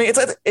 But I mean,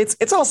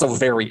 it's also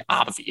very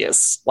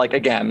obvious. Like,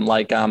 again,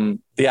 like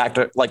the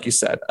actor, like you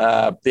said,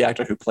 the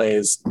actor who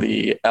plays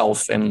the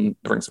elf in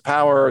The Rings of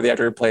Power, the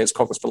actor who plays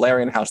Corvus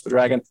Valerian, House of the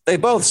Dragon, they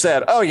both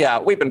said, oh yeah,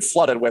 we've been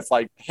flooded with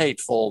like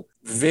hateful,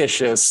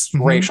 vicious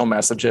racial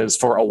messages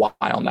for a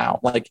while now.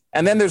 Like,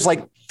 and then there's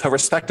like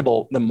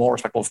the more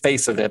respectable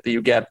face of it that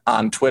you get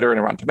on Twitter and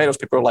around Tomatoes.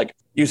 People are like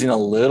using a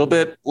little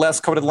bit less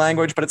coded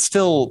language, but it's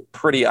still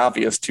pretty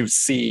obvious to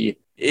see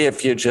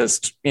if you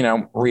just,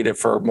 read it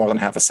for more than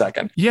half a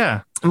second.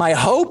 Yeah. My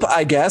hope,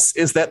 I guess,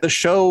 is that the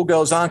show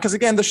goes on, because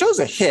again, the show's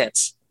a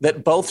hit,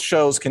 that both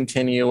shows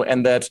continue,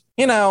 and that,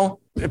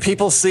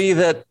 people see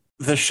that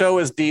the show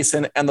is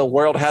decent and the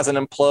world hasn't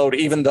imploded,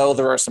 even though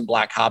there are some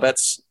black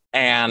hobbits,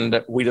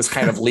 and we just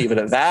kind of leave it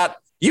at that.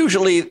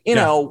 Usually,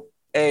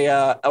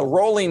 a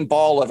rolling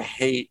ball of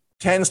hate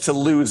tends to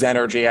lose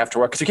energy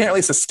afterward, because you can't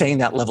really sustain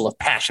that level of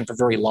passion for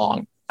very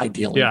long.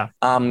 Ideally,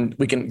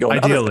 we can go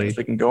into other things.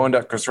 We can go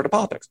into conservative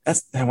politics.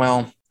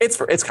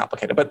 It's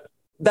complicated, but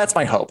that's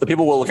my hope. The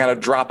people will kind of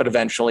drop it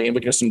eventually, and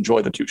we can just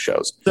enjoy the two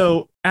shows.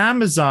 So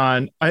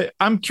Amazon,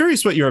 I'm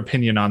curious what your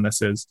opinion on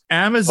this is.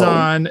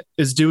 Amazon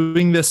is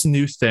doing this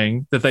new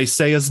thing that they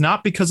say is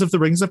not because of the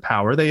Rings of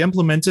Power. They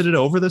implemented it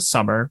over the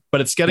summer, but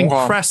it's getting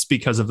press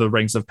because of the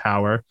Rings of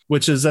Power,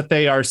 which is that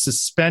they are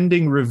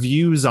suspending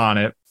reviews on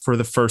it for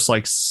the first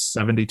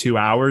 72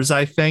 hours,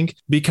 I think,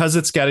 because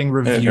it's getting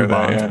review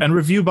bombed. And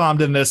review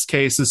bombed in this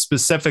case is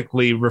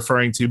specifically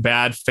referring to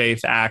bad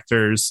faith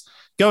actors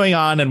going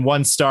on and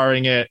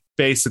one-starring it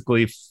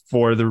basically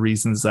for the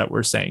reasons that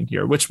we're saying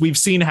here, which we've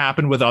seen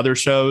happen with other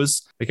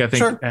shows. Like I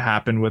think it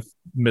happened with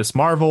Miss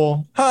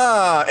Marvel.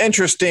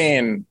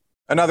 Interesting.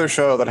 Another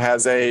show that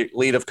has a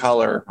lead of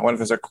color. I wonder if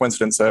there's a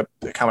coincidence, a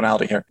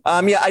commonality here.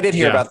 I did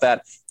hear about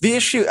that. The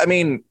issue,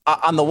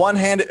 on the one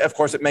hand, of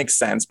course, it makes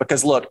sense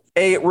because, look,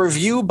 a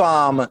review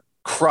bomb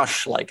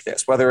crush like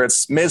this, whether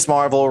it's Ms.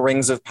 Marvel,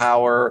 Rings of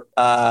Power,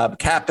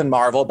 Captain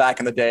Marvel back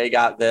in the day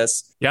got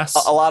this. Yes.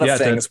 A lot of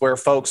things where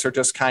folks are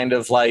just kind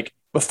of like,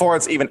 before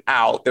it's even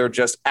out, they're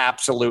just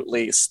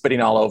absolutely spitting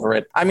all over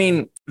it. I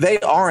mean, they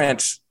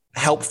aren't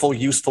helpful,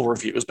 useful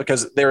reviews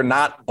because they're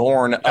not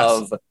born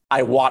of,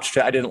 I watched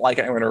it, I didn't like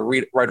it, I'm going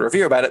to write a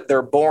review about it.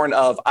 They're born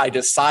of, I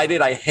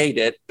decided I hate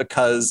it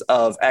because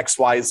of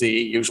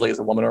XYZ, usually as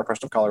a woman or a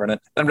person of color in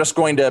it. And I'm just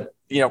going to,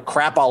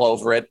 crap all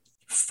over it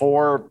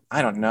for,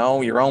 I don't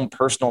know, your own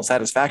personal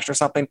satisfaction or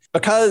something,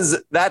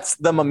 because that's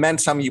the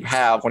momentum you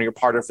have when you're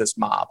part of this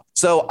mob.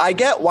 So I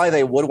get why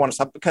they would want to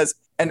stop, because,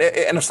 and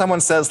if someone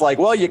says like,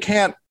 well, you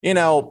can't,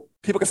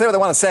 people can say what they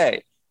want to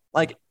say.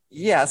 Like,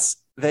 yes,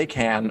 they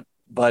can.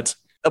 But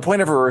the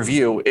point of a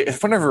review, if the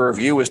point of a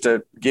review is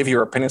to give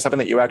your opinion on something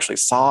that you actually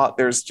saw,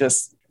 there's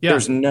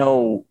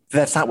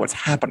that's not what's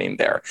happening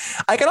there.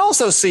 I can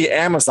also see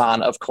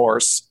Amazon, of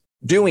course,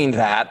 doing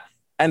that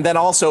and then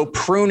also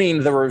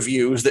pruning the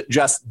reviews that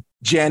just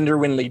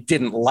genuinely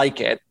didn't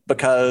like it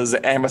because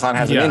Amazon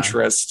has an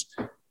interest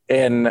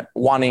in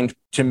wanting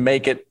to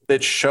make it,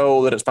 that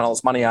show that it spent all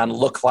this money on,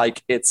 look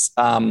like it's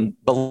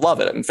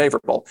beloved and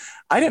favorable.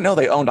 I didn't know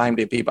they owned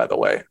IMDb, by the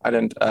way. I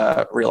didn't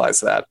realize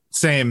that.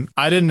 Same.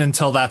 I didn't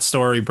until that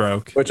story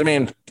broke. Which,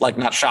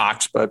 not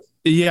shocked, but...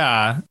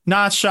 Yeah,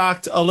 not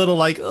shocked, a little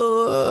like,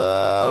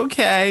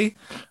 okay.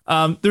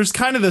 There's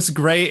kind of this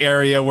gray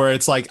area where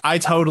it's like, I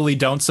totally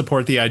don't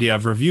support the idea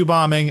of review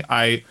bombing.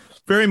 I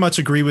very much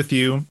agree with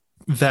you.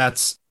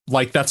 That's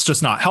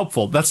just not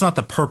helpful. That's not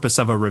the purpose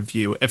of a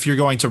review. If you're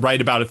going to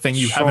write about a thing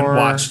you haven't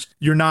watched,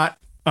 you're not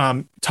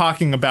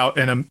talking about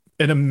in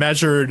a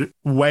measured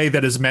way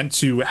that is meant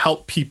to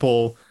help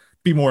people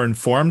be more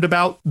informed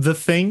about the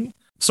thing.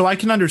 So I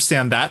can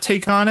understand that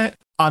take on it.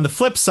 On the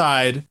flip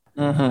side,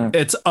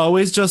 It's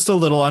always just a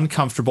little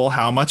uncomfortable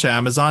how much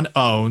Amazon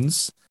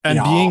owns,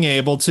 and being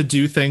able to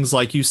do things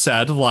like you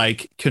said,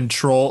 like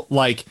control,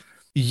 like,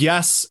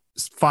 yes,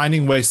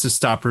 finding ways to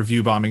stop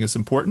review bombing is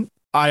important.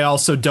 I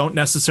also don't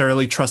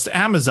necessarily trust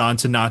Amazon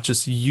to not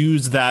just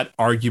use that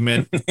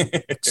argument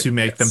to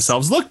make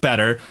themselves look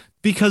better,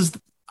 because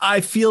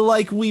I feel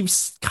like we've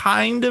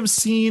kind of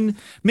seen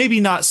maybe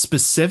not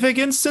specific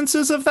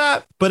instances of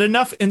that, but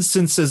enough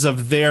instances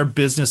of their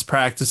business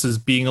practices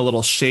being a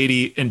little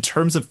shady in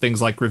terms of things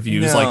like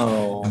reviews.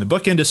 Like in the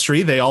book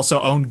industry, they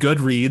also own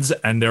Goodreads,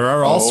 and there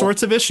are all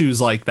sorts of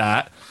issues like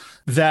that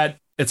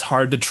it's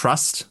hard to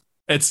trust.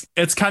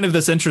 It's kind of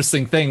this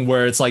interesting thing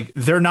where it's like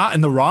they're not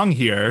in the wrong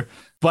here,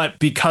 but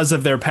because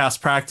of their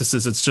past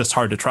practices, it's just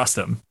hard to trust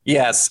them.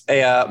 Yes,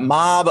 a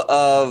mob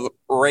of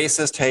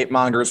racist hate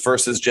mongers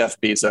versus Jeff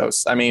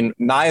Bezos. I mean,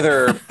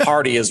 neither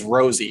party is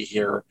rosy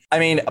here. I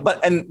mean,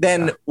 and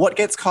then what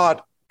gets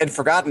caught and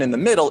forgotten in the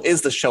middle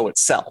is the show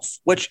itself,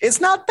 which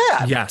is not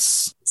bad.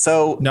 Yes.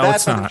 So no,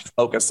 that's what I'm going to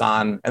focus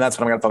on, and that's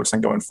what I'm going to focus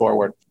on going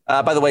forward.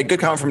 By the way, good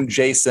comment from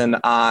Jason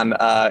on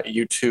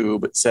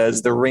YouTube. It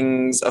says the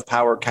Rings of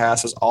Power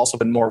cast has also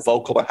been more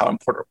vocal about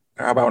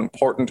how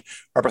important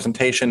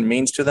representation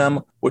means to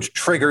them, which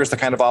triggers the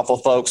kind of awful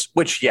folks.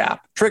 Which, yeah,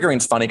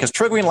 triggering's funny because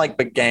triggering like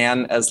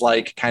began as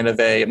like kind of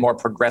a more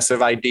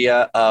progressive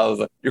idea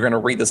of you're going to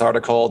read this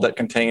article that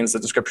contains the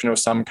description of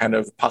some kind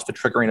of possibly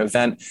triggering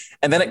event,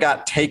 and then it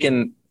got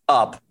taken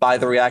up by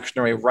the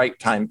reactionary right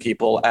time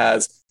people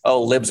as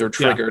libs are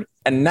triggered. Yeah.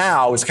 And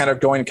now it's kind of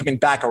coming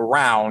back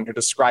around to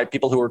describe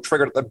people who are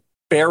triggered at the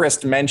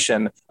barest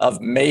mention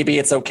of maybe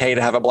it's okay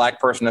to have a black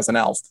person as an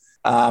elf.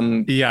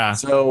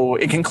 So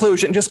in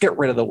conclusion, just get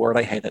rid of the word.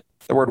 I hate it.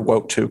 The word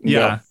woke too. Yeah.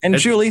 Go. And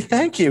Julie,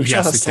 thank you.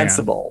 Yes, just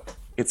sensible.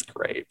 It's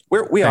great.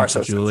 We are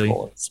so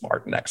sensible and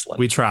smart and excellent.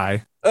 We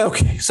try.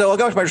 Okay. So I'll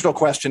go to my original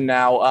question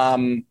now.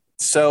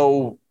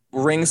 So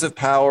Rings of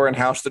Power and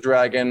House of the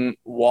Dragon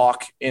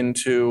walk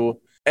into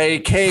a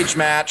cage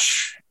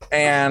match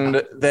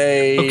and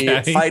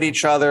they fight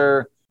each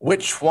other.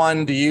 Which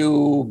one do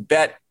you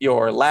bet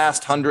your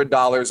last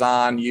 $100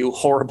 on, you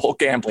horrible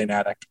gambling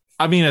addict?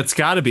 I mean, it's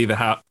got to be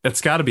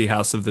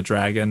House of the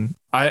Dragon.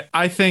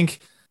 I think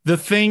the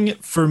thing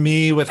for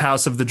me with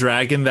House of the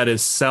Dragon that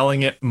is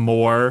selling it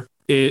more,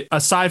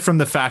 aside from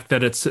the fact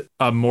that it's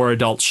a more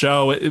adult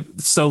show,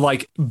 so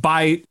like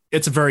by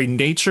its very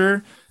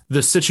nature,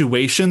 the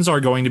situations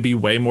are going to be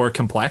way more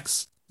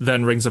complex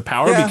than Rings of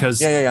Power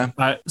because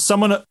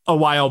someone a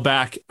while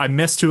back, I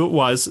missed who it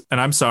was,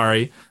 and I'm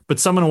sorry, but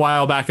someone a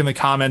while back in the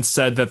comments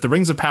said that the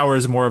Rings of Power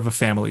is more of a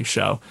family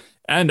show.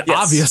 And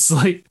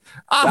obviously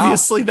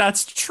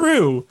that's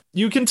true.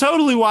 You can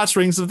totally watch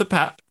Rings of the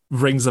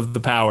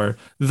Power,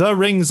 the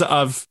Rings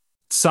of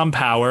some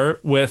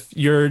power with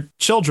your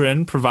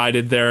children,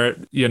 provided they're,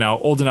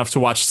 old enough to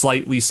watch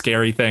slightly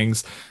scary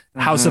things.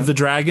 Mm-hmm. House of the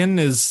Dragon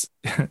is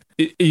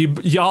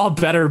y'all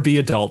better be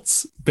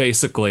adults,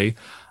 basically.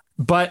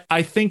 But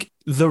I think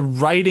the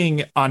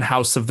writing on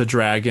House of the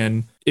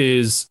Dragon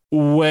is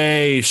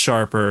way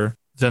sharper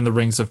than the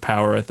Rings of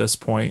Power at this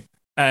point.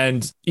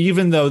 And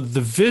even though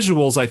the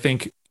visuals, I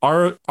think,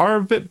 are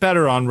a bit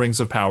better on Rings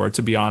of Power,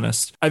 to be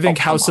honest, I think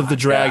House of the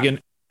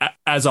Dragon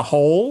as a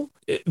whole,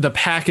 the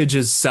package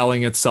is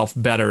selling itself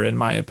better, in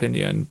my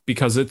opinion,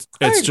 because it's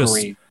just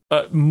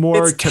a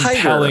more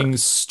compelling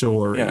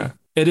story. Yeah.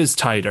 It is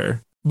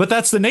tighter. But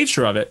that's the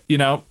nature of it,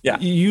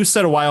 You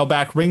said a while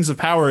back, Rings of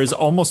Power is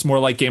almost more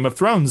like Game of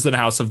Thrones than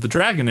House of the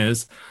Dragon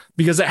is,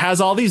 because it has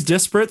all these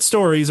disparate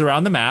stories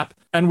around the map,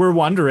 and we're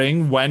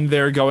wondering when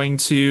they're going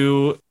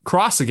to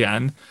cross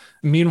again.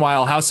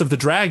 Meanwhile, House of the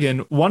Dragon,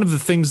 one of the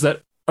things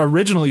that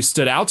originally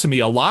stood out to me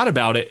a lot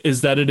about it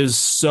is that it is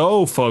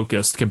so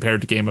focused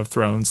compared to Game of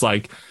Thrones.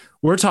 Like,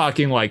 we're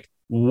talking like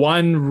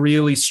one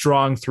really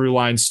strong through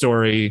line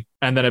story,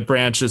 and then it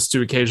branches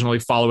to occasionally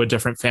follow a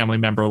different family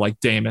member like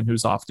Daemon,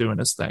 who's off doing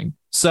his thing.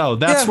 So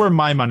that's where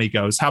my money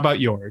goes. How about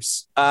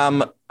yours?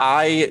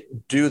 I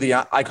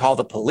call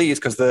the police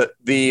because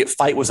the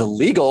fight was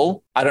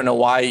illegal. I don't know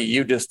why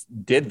you just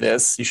did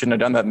this. You shouldn't have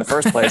done that in the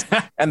first place.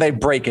 And they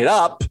break it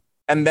up.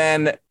 And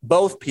then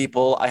both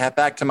people I have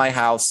back to my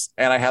house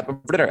and I have them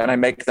for dinner and I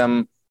make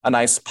them a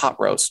nice pot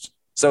roast.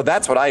 So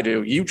that's what I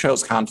do. You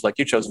chose conflict.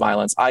 You chose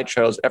violence. I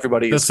chose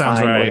everybody is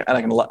fine, right. And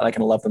I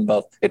can love them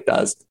both. It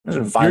does.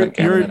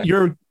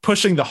 You're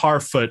pushing the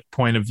Harfoot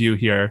point of view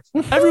here.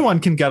 Everyone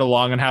can get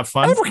along and have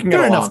fun.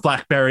 There are enough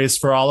Blackberries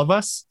for all of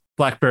us.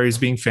 Blackberries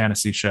being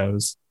fantasy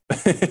shows.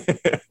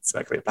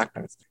 Exactly.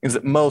 Blackberries means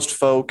that most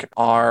folk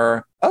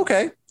are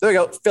okay. So there you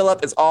go.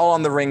 Philip is all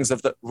on the Rings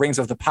of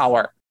the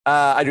Power.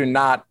 I do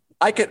not.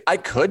 I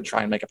could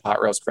try and make a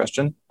pot roast,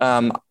 Christian.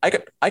 I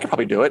could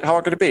probably do it. How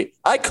hard could it be?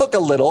 I cook a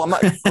little. I'm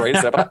not great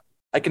at it, but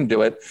I can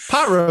do it.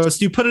 Pot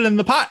roast. You put it in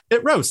the pot.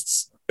 It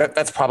roasts.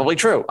 That's probably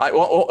true.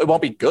 It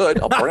won't be good.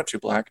 I'll burn it too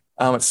black.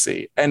 Let's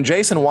see. And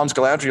Jason wants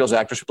Galadriel's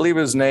actress. I believe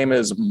his name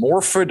is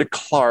Morfydd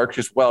Clark.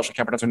 She's Welsh. I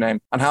can't pronounce her name.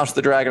 On House of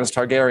the Dragons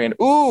Targaryen.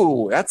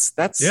 Ooh, that's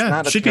not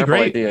a terrible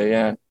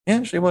idea.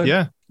 Yeah, she would.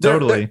 Yeah,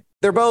 totally.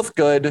 They're both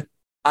good.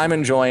 I'm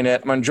enjoying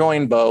it. I'm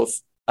enjoying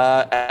both.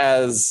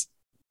 I'm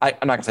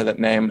not gonna say that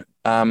name.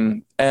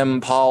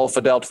 M. Paul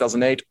Fidel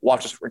 2008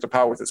 watches Rings of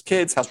Power with his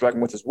kids, House of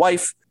Dragon with his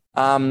wife.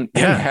 And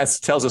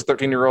tells his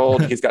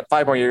 13-year-old he's got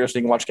 5 more years so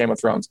he can watch Game of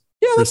Thrones.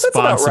 Yeah, that's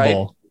about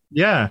right.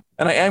 Yeah.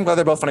 And I am glad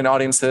they're both finding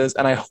audiences,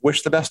 and I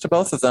wish the best to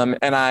both of them.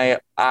 And I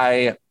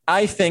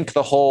think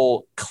the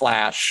whole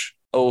clash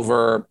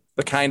over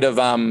the kind of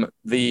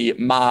the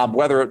mob,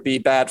 whether it be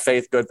bad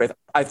faith, good faith,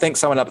 I think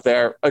someone up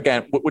there,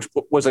 again, which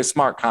was a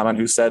smart comment,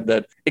 who said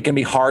that it can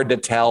be hard to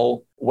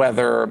tell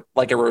whether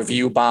like a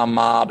review bomb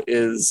mob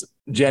is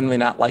genuinely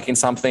not liking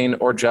something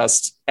or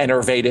just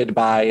enervated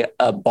by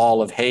a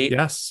ball of hate.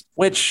 Yes.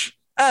 Which,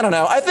 I don't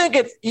know. I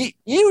think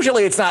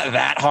usually it's not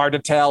that hard to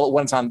tell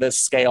when it's on this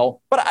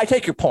scale, but I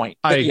take your point.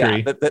 I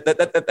agree.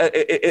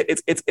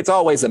 It's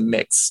always a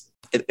mix.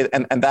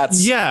 And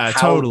that's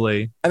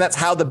totally. And that's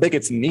how the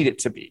bigots need it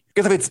to be.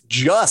 Because if it's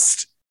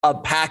just a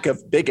pack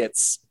of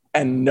bigots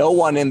and no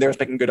one in there is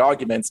making good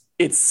arguments,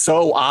 it's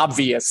so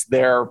obvious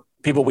they're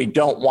people we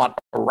don't want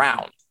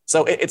around.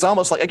 So it's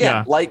almost like,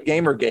 again, like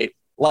Gamergate,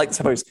 like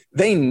suppose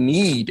they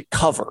need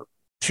cover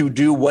to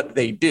do what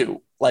they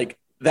do. Like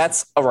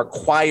that's a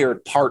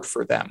required part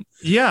for them.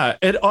 Yeah,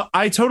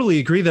 I totally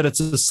agree that it's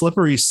a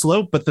slippery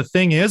slope. But the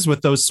thing is,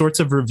 with those sorts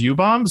of review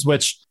bombs,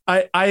 which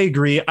I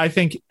agree, I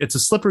think it's a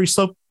slippery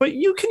slope, but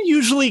you can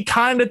usually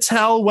kind of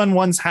tell when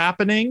one's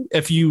happening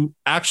if you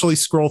actually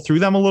scroll through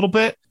them a little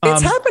bit.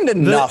 It's happened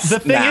enough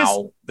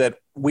that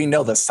we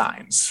know the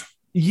signs.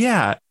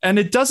 Yeah. And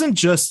it doesn't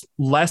just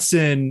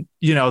lessen,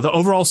 the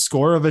overall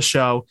score of a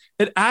show.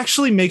 It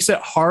actually makes it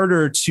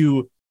harder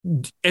to,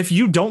 if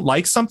you don't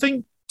like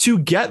something, to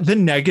get the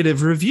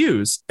negative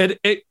reviews.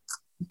 It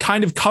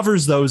kind of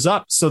covers those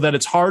up so that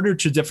it's harder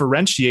to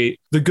differentiate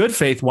the good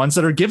faith ones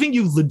that are giving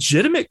you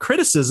legitimate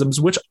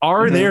criticisms, which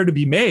are there to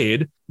be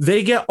made.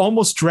 They get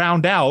almost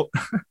drowned out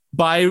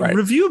by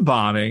review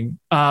bombing.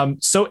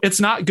 So it's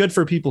not good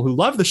for people who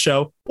love the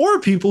show or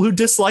people who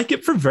dislike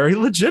it for very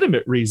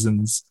legitimate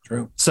reasons.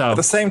 True. So at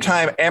the same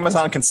time,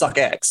 Amazon can suck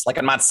eggs. Like,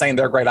 I'm not saying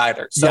they're great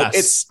either. So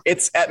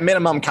it's at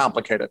minimum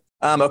complicated.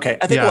 Okay.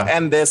 I think we'll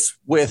end this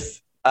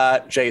with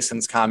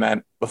Jason's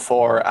comment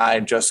before I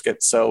just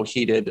get so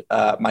heated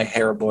my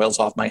hair boils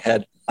off my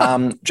head.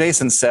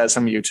 Jason says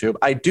from YouTube,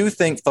 I do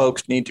think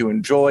folks need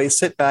to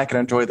sit back and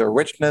enjoy the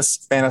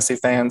richness fantasy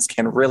fans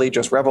can really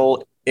just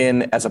revel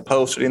in, as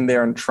opposed to sitting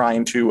there and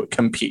trying to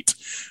compete.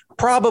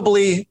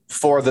 Probably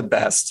for the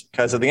best,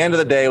 because at the end of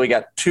the day, we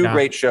got 2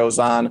 great shows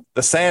on.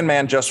 The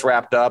Sandman just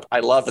wrapped up. I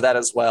loved that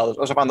as well. It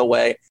was up on the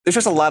way. There's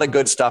just a lot of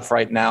good stuff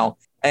right now.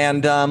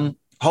 And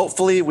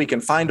hopefully we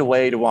can find a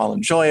way to all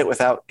enjoy it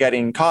without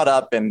getting caught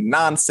up in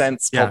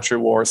nonsense culture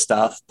war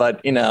stuff.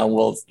 But,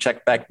 we'll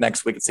check back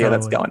next week and see how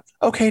that's going.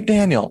 Okay,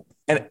 Daniel,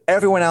 and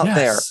everyone out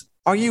there,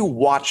 are you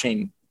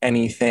watching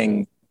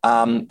anything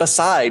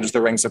besides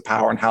the Rings of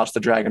Power and House of the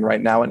Dragon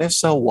right now? And if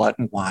so, what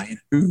and why and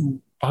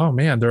who? Oh,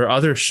 man, there are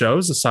other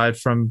shows aside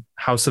from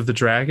House of the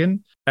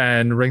Dragon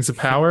and Rings of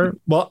Power.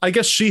 Well, I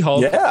guess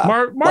She-Hulk.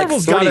 Yeah,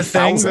 Marvel's got a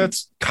thing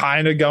that's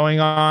kind of going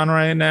on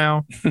right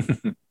now.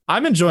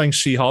 I'm enjoying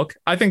She-Hulk.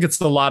 I think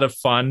it's a lot of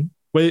fun.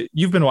 Wait,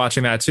 you've been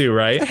watching that too,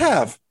 right? I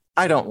have.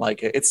 I don't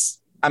like it.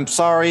 I'm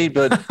sorry,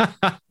 but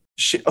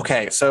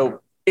okay.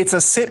 So it's a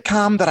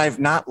sitcom that I've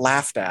not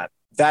laughed at.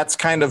 That's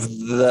kind of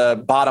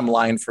the bottom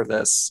line for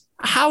this.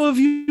 How have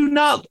you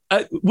not?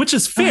 Which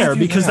is fair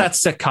because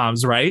that's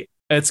sitcoms, right?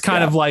 It's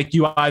kind of like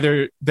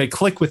they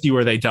click with you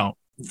or they don't.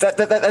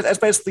 That's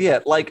basically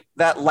it. Like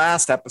that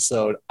last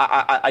episode,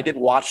 I did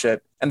watch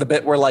it, and the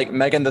bit where like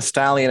Megan Thee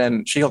Stallion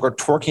and She-Hulk are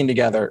twerking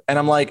together, and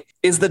I'm like,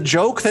 is the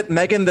joke that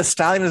Megan Thee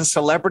Stallion is a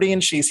celebrity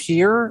and she's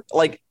here?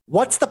 Like,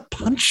 what's the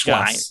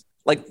punchline? Yes.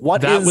 Like,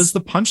 what that was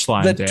the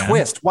punchline? The Dan.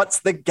 twist.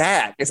 What's the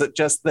gag? Is it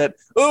just that?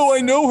 Oh,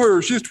 I know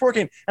her. She's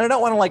twerking, and I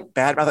don't want to like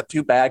badmouth it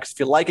too bad, because if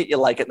you like it, you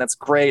like it, and that's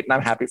great, and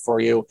I'm happy for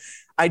you.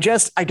 I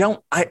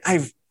don't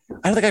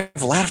think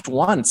I've laughed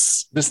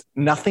once. Just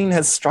nothing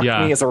has struck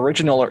me as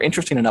original or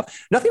interesting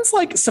enough. Nothing's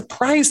like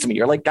surprised me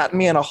or like gotten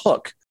me on a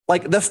hook.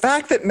 Like the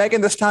fact that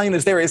Megan Thee Stallion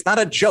is there is not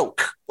a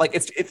joke. Like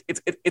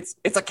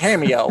it's a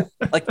cameo.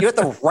 Like you have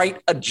to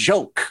write a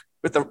joke.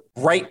 You have to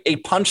write a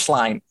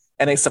punchline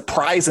and a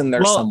surprise in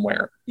there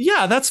somewhere.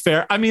 Yeah, that's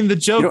fair. I mean, the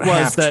joke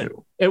was that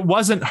it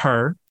wasn't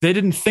her. They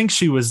didn't think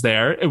she was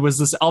there. It was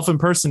this elf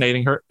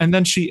impersonating her, and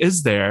then she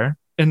is there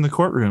in the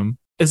courtroom.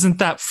 Isn't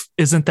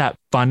that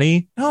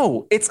funny?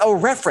 No, it's a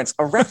reference.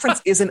 A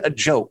reference isn't a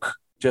joke.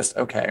 Just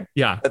okay.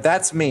 Yeah. But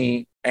that's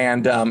me.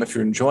 And if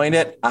you're enjoying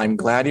it, I'm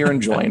glad you're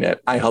enjoying it.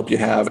 I hope you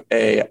have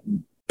a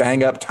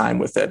bang up time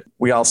with it.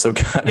 We also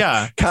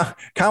got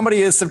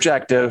comedy is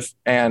subjective,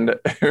 and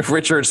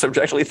Richard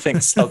subjectively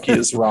thinks Selkie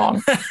is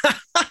wrong.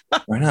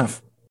 Fair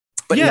enough.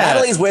 But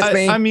Natalie's with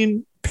me. I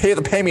mean,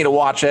 pay me to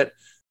watch it.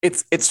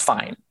 It's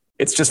fine.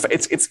 It's just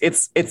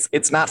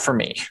it's not for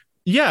me.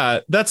 Yeah,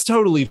 that's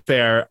totally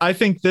fair. I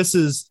think this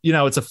is,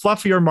 it's a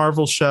fluffier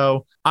Marvel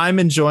show. I'm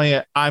enjoying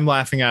it. I'm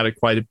laughing at it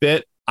quite a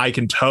bit. I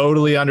can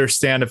totally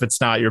understand if it's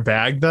not your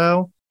bag,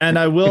 though. And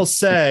I will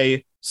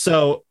say,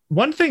 So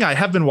one thing I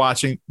have been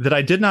watching that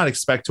I did not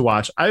expect to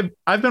watch,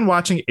 I've been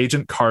watching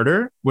Agent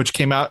Carter, which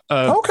came out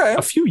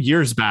a few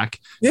years back.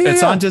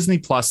 It's on Disney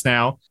Plus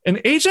now. And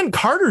Agent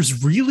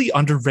Carter's really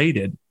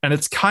underrated. And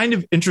it's kind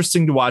of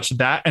interesting to watch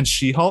that and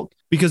She-Hulk,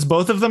 because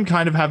both of them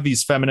kind of have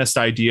these feminist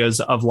ideas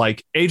of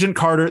like Agent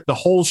Carter. The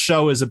whole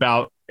show is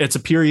about, it's a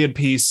period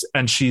piece,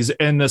 and she's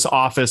in this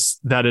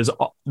office that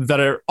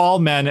are all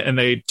men, and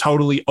they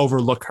totally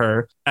overlook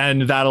her.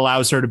 And that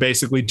allows her to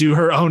basically do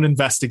her own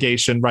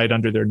investigation right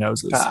under their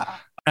noses.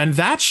 And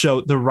that show,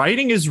 the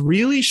writing is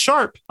really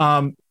sharp,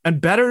 and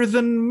better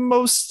than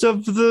most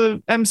of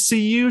the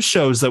MCU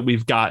shows that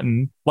we've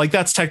gotten. Like,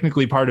 that's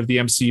technically part of the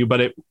MCU, but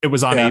it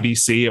was on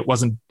ABC. It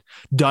wasn't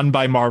done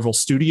by Marvel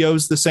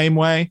Studios the same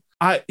way.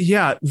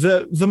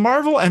 The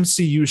Marvel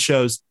MCU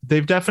shows,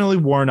 they've definitely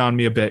worn on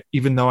me a bit,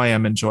 even though I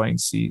am enjoying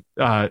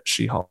She-Hulk.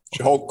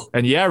 She-Hulk.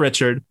 And yeah,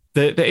 Richard,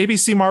 the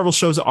ABC Marvel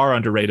shows are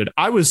underrated.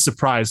 I was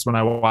surprised when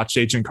I watched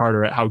Agent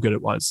Carter at how good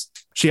it was.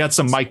 She had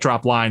some mic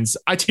drop lines.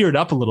 I teared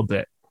up a little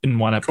bit in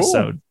one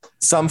episode. Cool.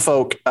 Some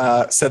folk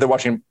said they're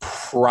watching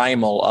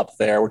Primal up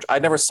there, which I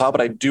never saw,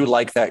 but I do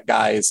like that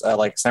guy's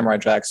like Samurai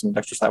Jackson,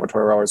 Dexter's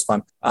Laboratory are always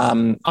fun.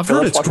 I've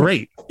heard it's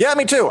great. Yeah,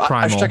 me too.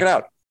 I should check it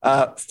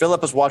out.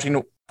 Philip is watching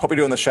What We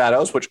Do in the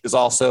Shadows, which is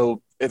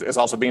also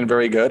being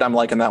very good. I'm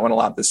liking that one a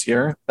lot this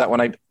year. That one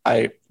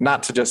I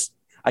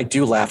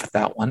do laugh at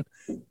that one,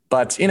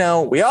 but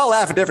we all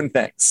laugh at different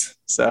things.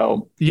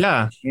 So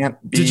yeah.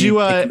 Did you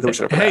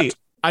hey,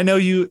 I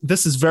know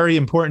this is very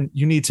important.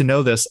 You need to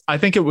know this. I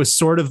think it was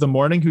Sword of the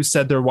Morning who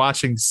said they're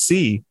watching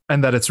C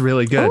and that it's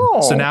really good.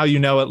 Oh. So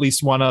now at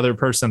least one other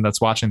person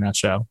that's watching that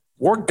show.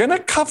 We're going to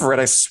cover it.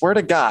 I swear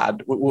to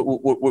God.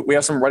 We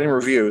have some running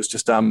reviews.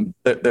 Just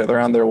they're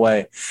on their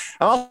way.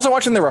 I'm also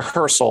watching The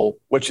Rehearsal,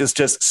 which is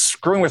just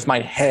screwing with my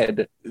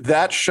head.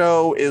 That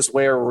show is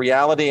where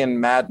reality and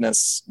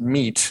madness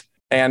meet.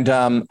 And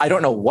I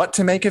don't know what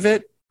to make of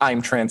it.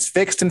 I'm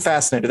transfixed and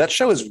fascinated. That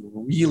show is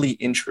really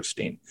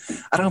interesting.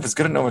 I don't know if it's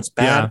good. I don't know if it's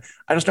bad. Yeah.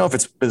 I just know if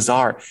it's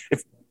bizarre.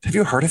 Have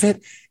you heard of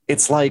it?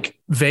 It's like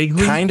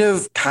vaguely kind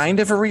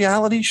of a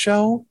reality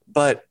show,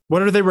 but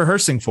what are they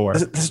rehearsing for?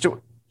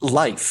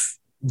 Life.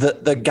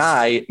 The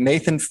guy,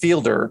 Nathan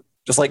Fielder,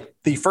 just like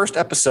the first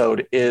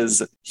episode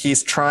is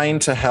he's trying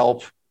to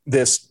help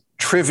this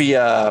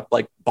trivia,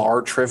 like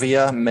bar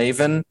trivia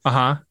maven.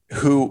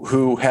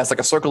 Who has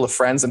like a circle of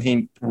friends, and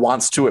he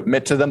wants to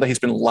admit to them that he's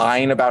been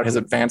lying about his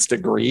advanced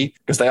degree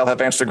because they all have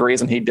advanced degrees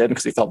and he didn't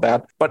because he felt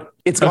bad. But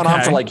it's gone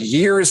on for like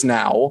years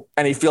now,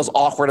 and he feels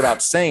awkward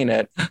about saying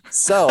it.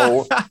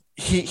 So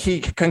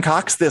he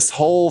concocts this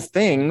whole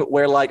thing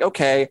where like,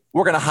 okay,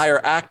 we're going to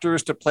hire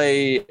actors to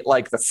play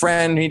like the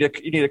friend you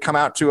need to come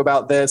out to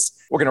about this.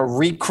 We're going to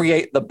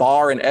recreate the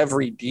bar in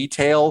every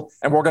detail,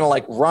 and we're going to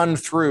like run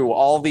through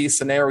all these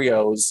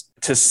scenarios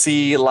to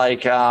see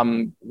like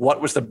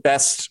what was the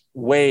best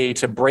way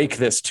to break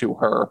this to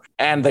her.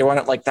 And they run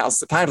it like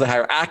thousands of times. They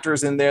hire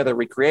actors in there. They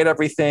recreate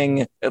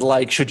everything. And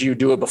like, should you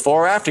do it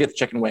before or after you get the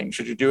chicken wing?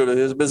 Should you do it?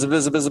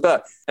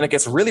 And it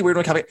gets really weird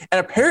when it comes.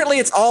 And apparently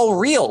it's all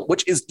real,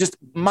 which is just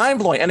mind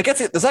blowing. And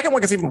the second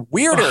one gets even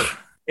weirder.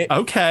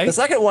 The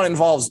second one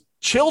involves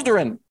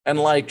children and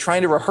like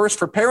trying to rehearse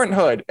for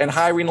parenthood and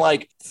hiring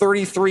like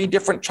 33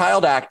 different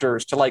child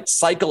actors to like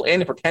cycle in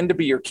and pretend to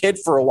be your kid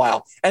for a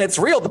while. And it's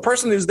real. The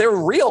person who's there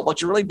real,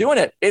 like you're really doing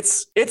it.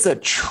 It's a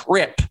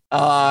trip.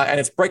 And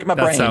it's breaking my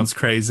brain. That sounds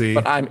crazy.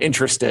 But I'm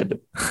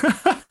interested.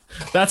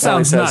 That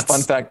sounds nuts.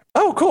 Fun fact.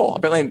 Oh, cool.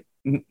 Apparently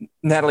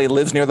Natalie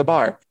lives near the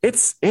bar.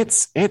 It's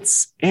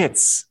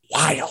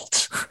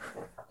wild.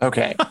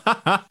 Okay.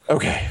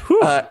 Okay.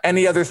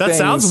 Any other things? That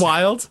sounds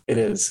wild. It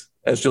is.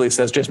 As Julie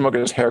says, Jason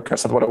Momoa's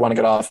haircut. That's what I want to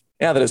get off.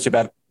 Yeah, that is too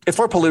bad. It's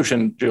for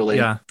pollution, Julie.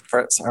 Yeah.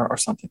 Or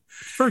something.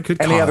 For a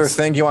good Any cause. other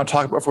thing you want to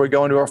talk about before we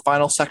go into our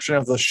final section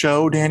of the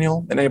show,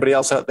 Daniel? And anybody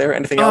else out there?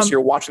 Anything else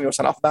you're watching or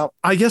sign off about?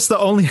 I guess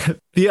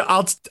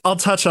I'll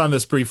touch on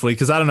this briefly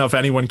because I don't know if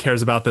anyone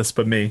cares about this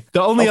but me.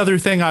 The only other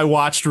thing I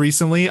watched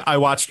recently, I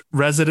watched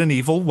Resident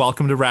Evil,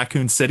 Welcome to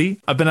Raccoon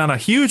City. I've been on a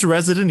huge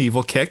Resident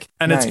Evil kick,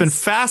 and It's been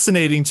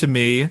fascinating to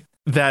me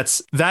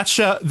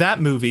that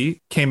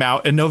movie came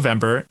out in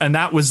November, and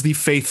that was the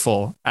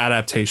faithful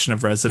adaptation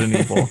of Resident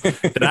Evil.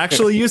 It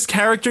actually used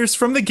characters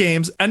from the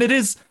games, and it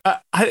is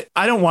I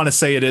don't want to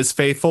say it is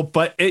faithful,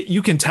 but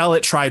you can tell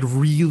it tried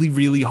really,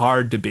 really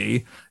hard to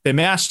be. They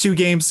mashed two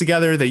games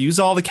together. They use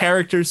all the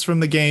characters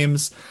from the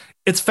games.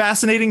 It's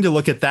fascinating to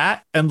look at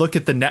that and look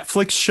at the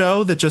Netflix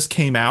show that just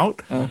came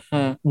out,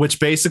 which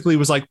basically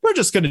was like, we're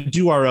just going to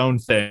do our own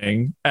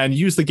thing and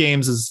use the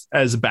games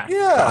as a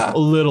backdrop a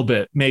little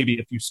bit, maybe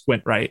if you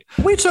squint right.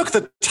 We took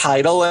the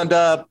title and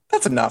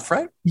that's enough,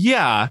 right?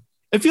 Yeah.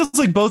 It feels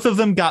like both of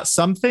them got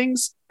some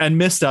things and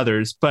missed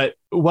others, but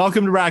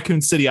Welcome to Raccoon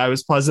City, I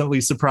was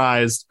pleasantly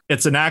surprised.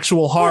 It's an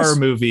actual horror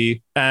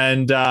movie,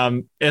 and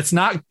it's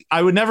not,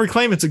 I would never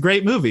claim it's a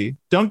great movie.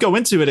 Don't go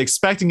into it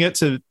expecting it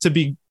to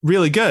be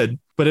really good,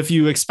 but if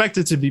you expect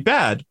it to be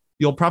bad,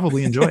 you'll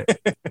probably enjoy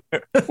it.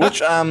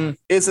 Which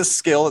is a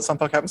skill that some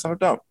folk have and some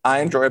don't. I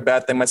enjoy a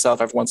bad thing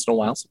myself every once in a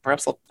while, so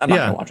perhaps I'm not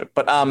going to watch it.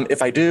 But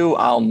if I do,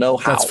 I'll know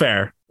how. That's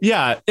fair.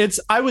 Yeah,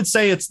 I would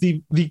say it's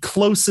the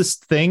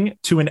closest thing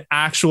to an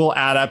actual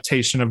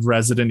adaptation of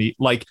Resident Evil.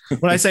 Like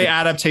when I say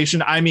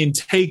adaptation, I mean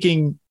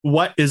taking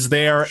what is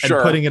there and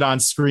putting it on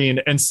screen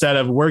instead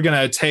of we're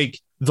going to take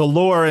the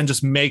lore and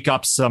just make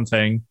up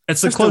something.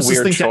 It's the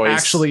closest thing to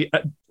actually,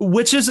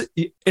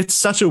 it's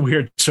such a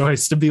weird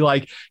choice to be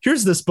like,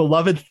 here's this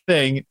beloved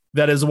thing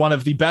that is one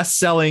of the best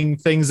selling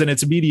things in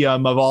its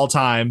medium of all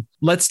time.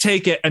 Let's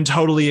take it and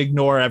totally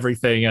ignore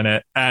everything in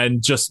it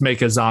and just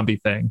make a zombie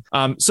thing.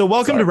 So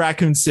welcome to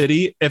Raccoon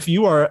City. If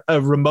you are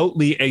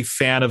remotely a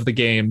fan of the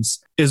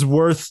games, is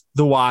worth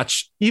the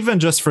watch, even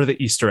just for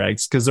the Easter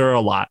eggs, because there are a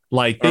lot.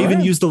 Like they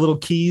even use the little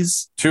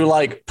keys to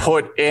like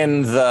put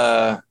in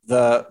the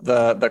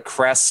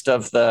crest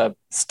of the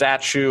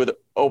statue that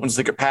opens the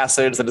secret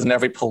passage that is in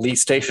every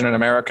police station in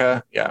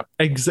America. Yeah.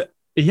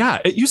 Yeah,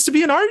 it used to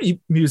be an art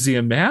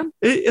museum, man.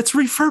 It's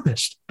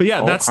refurbished. But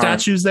yeah, that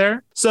statue's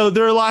there. So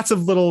there are lots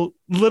of little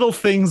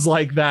things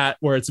like that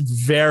where it's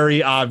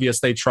very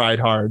obvious they tried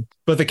hard,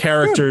 but the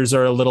characters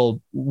are a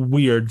little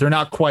weird. They're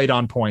not quite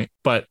on point,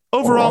 but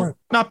overall,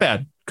 not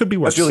bad. Could be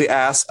worse. Julie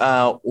asks,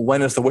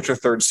 when is The Witcher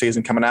third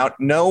season coming out?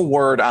 No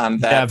word on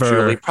that,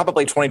 Julie.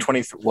 Probably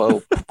 2023.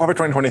 Whoa, probably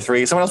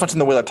 2023. Someone else mentioned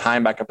The Wheel of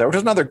Time back up there, which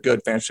is another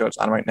good fan show it's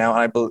on right now.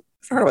 And I believe,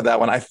 if I heard about that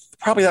one,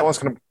 probably that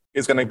one's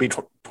is going to be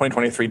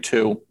 2023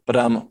 too, but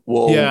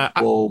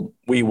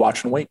we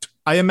watch and wait.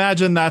 I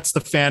imagine that's the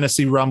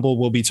fantasy rumble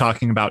we'll be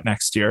talking about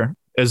next year,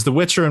 is The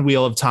Witcher and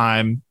Wheel of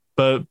Time,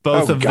 but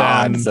both of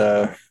them.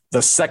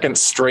 The second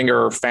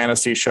stringer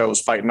fantasy shows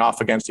fighting off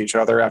against each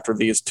other after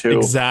these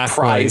two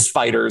prize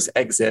fighters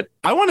exit.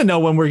 I want to know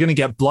when we're going to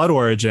get Blood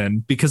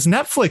Origin, because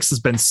Netflix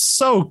has been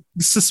so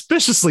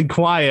suspiciously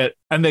quiet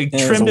and they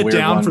trimmed it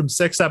down from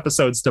 6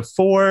 episodes to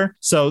 4.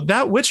 So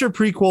that Witcher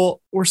prequel,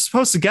 we're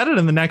supposed to get it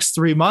in the next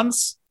 3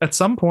 months at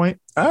some point.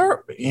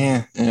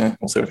 Yeah,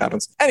 we'll see what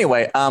happens.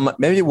 Anyway,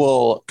 maybe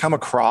we'll come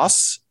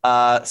across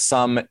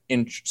some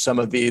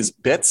of these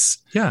bits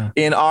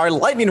in our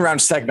lightning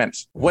round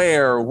segment,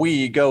 where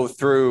we go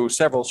through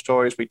several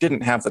stories we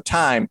didn't have the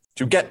time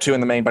to get to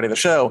in the main body of the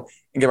show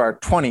and give our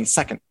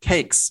 20-second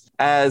takes.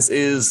 As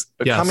is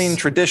becoming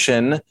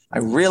tradition, I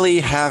really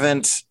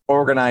haven't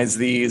organized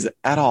these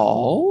at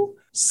all.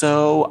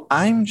 So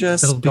I'm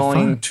just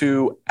going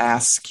to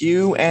ask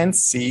you and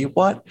see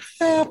what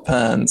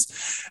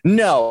happens.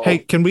 No. Hey,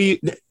 can we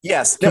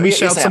shout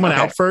someone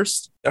out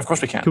first? Of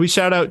course we can. Can we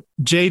shout out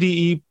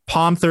JDE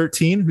Palm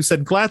 13, who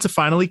said, glad to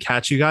finally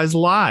catch you guys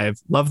live.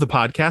 Love the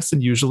podcast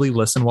and usually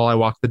listen while I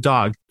walk the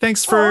dog.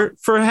 Thanks for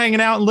hanging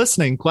out and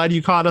listening. Glad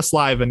you caught us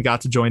live and got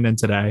to join in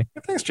today.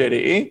 Thanks,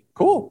 JDE.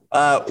 Cool.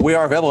 We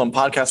are available in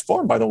podcast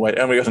form, by the way.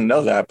 Everybody doesn't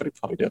know that, but he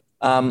probably do.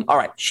 All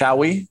right. Shall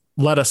we?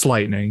 Let us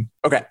lightning.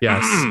 Okay.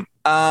 Yes.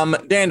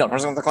 Daniel,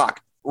 turns on the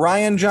clock.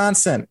 Ryan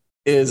Johnson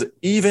is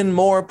even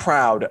more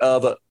proud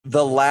of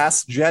The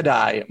Last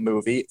Jedi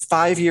movie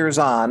 5 years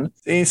on.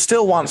 He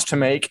still wants to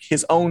make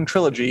his own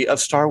trilogy of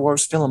Star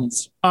Wars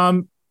films.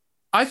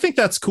 I think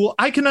that's cool.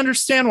 I can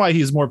understand why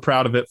he's more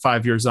proud of it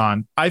 5 years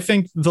on. I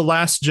think The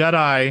Last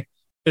Jedi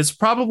is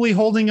probably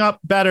holding up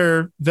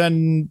better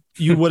than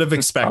you would have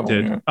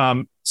expected.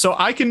 So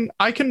I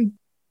can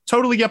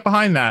totally get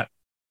behind that.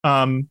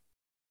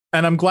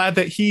 And I'm glad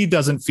that he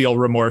doesn't feel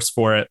remorse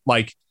for it.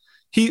 Like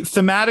he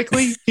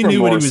thematically, he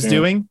knew what he was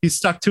doing. He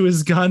stuck to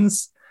his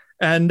guns,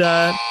 and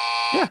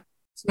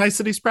it's nice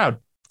that he's proud.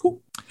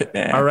 Cool.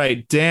 All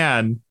right,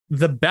 Dan,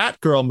 the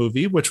Batgirl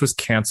movie, which was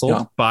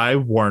canceled by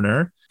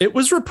Warner. It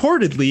was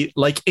reportedly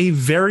like a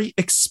very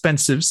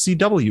expensive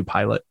CW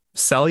pilot.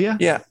 Celia?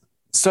 Yeah.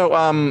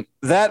 So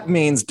that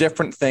means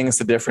different things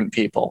to different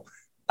people.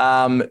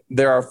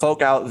 There are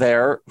folk out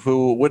there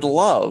who would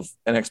love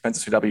an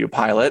expensive CW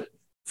pilot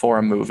for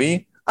a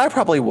movie. I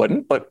probably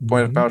wouldn't, but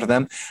point out to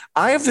them.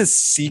 I have this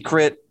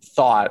secret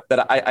thought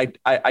that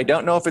I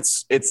don't know if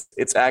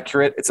it's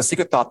accurate. It's a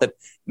secret thought that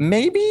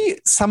maybe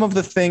some of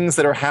the things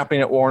that are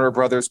happening at Warner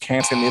Brothers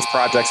canceling these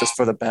projects is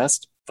for the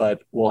best,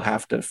 but we'll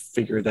have to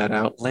figure that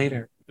out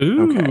later.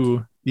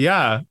 Ooh,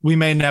 yeah, we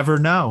may never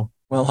know.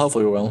 Well,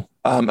 hopefully we will.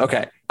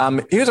 Okay.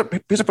 Here's a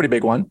pretty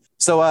big one.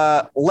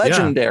 So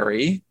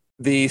Legendary,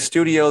 the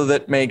studio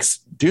that makes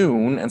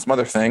Dune and some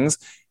other things,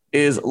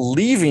 is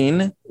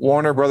leaving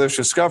Warner Brothers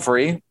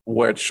Discovery,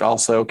 which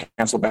also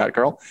canceled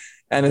Batgirl,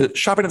 and is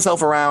shopping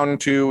itself around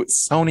to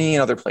Sony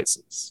and other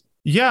places.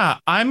 Yeah,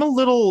 I'm a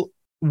little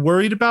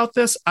worried about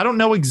this. I don't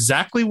know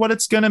exactly what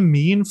it's going to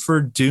mean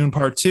for Dune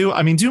Part 2.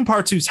 I mean, Dune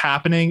Part 2 is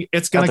happening.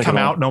 It's going to come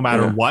out no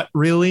matter what,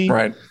 really.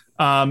 Right.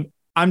 I'm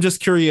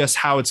just curious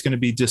how it's going to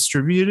be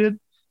distributed.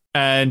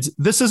 And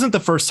this isn't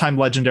the first time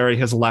Legendary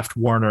has left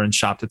Warner and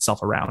shopped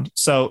itself around.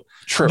 So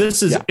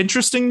this is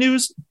interesting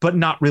news, but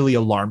not really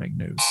alarming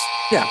news.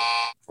 Yeah.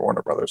 for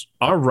Warner Brothers.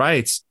 All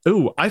right.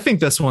 Ooh, I think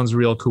this one's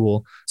real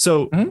cool.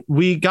 So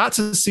we got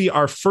to see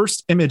our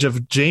first image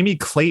of Jamie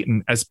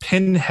Clayton as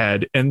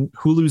Pinhead in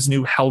Hulu's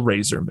new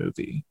Hellraiser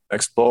movie.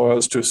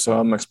 Explorers to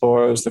some,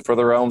 explorers the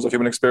further realms of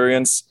human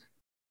experience.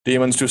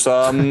 Demons to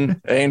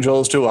some,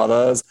 angels to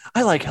others.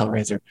 I like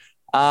Hellraiser.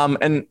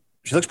 And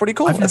she looks pretty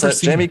cool.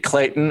 It's Jamie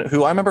Clayton,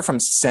 who I remember from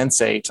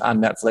Sense8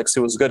 on Netflix,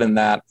 who was good in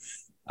that.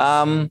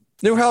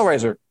 New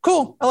Hellraiser.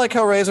 Cool. I like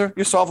Hellraiser.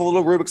 You solve a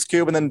little Rubik's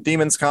Cube and then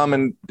demons come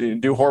and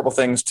do horrible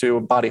things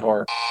to body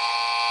horror.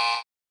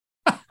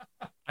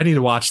 I need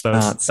to watch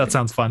those. That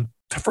sounds fun.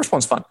 The first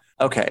one's fun.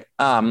 Okay.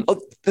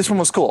 This one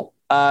was cool.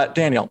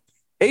 Daniel,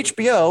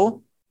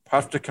 HBO,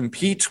 have to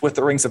compete with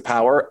the Rings of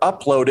Power,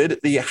 uploaded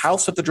the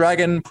House of the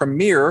Dragon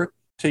premiere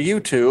to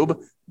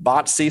YouTube,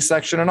 bot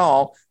C-section and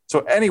all, so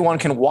anyone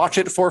can watch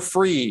it for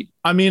free.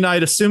 I mean,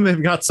 I'd assume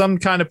they've got some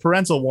kind of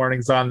parental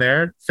warnings on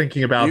there,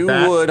 thinking about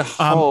that. You would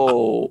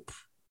hope.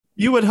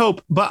 You would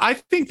hope, but I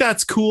think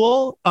that's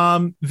cool.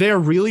 They're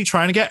really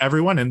trying to get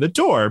everyone in the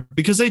door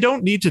because they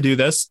don't need to do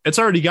this. It's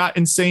already got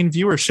insane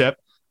viewership,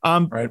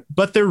 right.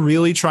 But they're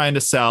really trying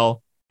to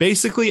sell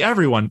basically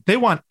everyone. They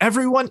want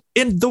everyone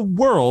in the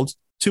world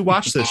to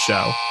watch this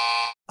show.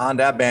 On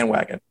that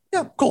bandwagon.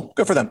 Yeah, cool.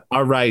 Good for them.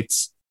 All right.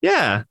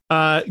 Yeah.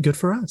 Good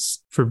for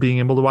us for being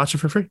able to watch it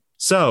for free.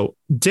 So,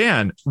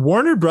 Dan,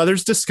 Warner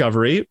Brothers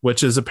Discovery,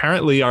 which is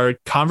apparently our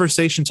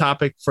conversation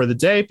topic for the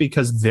day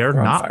because they're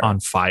not on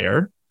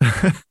fire.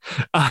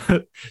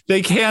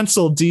 They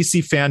canceled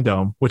DC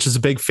Fandom, which is a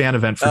big fan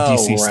event for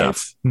DC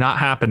stuff. Not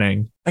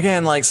happening.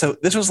 Again, so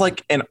this was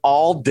like an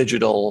all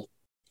digital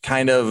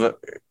kind of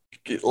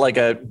like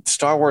a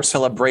Star Wars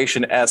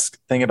Celebration-esque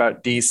thing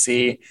about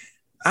DC.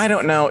 I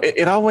don't know.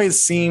 It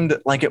always seemed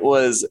like it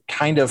was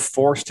kind of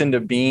forced into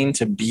being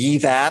to be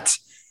that.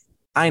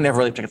 I never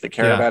really particularly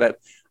cared about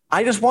it.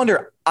 I just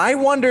wonder. I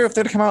wonder if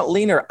they'd come out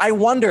leaner. I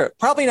wonder.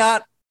 Probably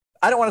not.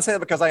 I don't want to say that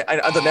because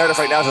the narrative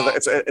right now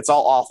is it's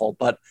all awful.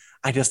 But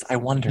I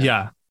wonder.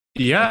 Yeah.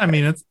 I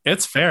mean,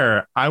 it's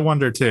fair. I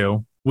wonder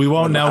too. We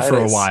won't know for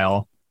a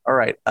while. All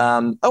right.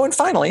 And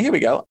finally, here we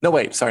go. No,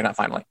 wait. Sorry, not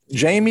finally.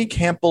 Jamie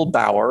Campbell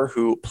Bower,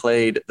 who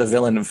played the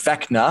villain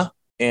Vecna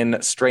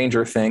in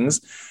Stranger Things.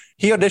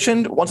 He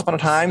auditioned once upon a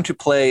time to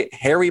play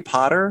Harry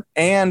Potter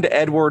and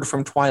Edward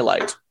from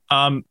Twilight.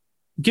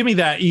 Give me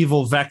that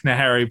evil Vecna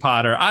Harry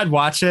Potter. I'd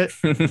watch it.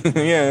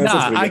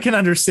 I can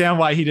understand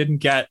why he didn't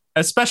get,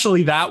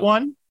 especially that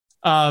one.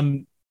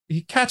 I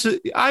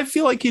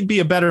feel like he'd be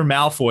a better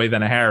Malfoy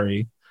than a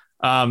Harry.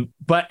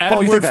 But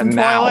Edward from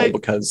Twilight,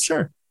 because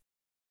sure,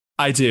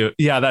 I do.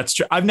 Yeah, that's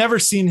true. I've never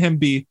seen him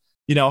be,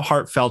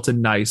 heartfelt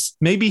and nice.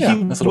 Maybe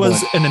he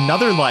was in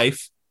another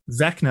life.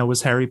 Vecna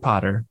was Harry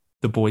Potter,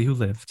 the boy who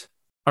lived.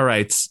 All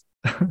right.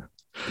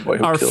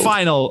 Our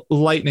final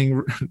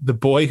the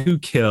boy who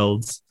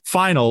killed,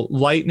 final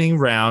lightning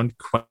round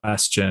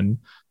question.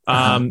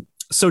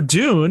 So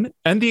Dune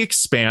and The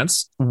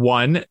Expanse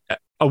won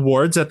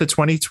awards at the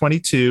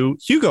 2022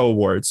 Hugo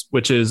Awards,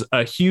 which is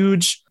a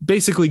huge,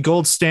 basically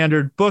gold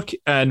standard book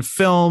and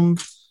film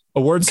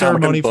award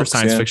ceremony for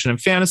science fiction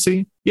and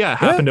fantasy. Yeah,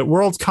 happened at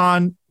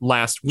Worldcon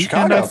last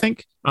weekend, I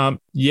think.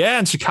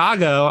 In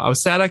Chicago. I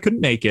was sad I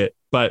couldn't make it.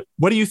 But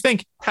what do you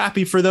think?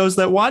 Happy for those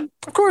that won?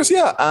 Of course,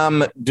 yeah.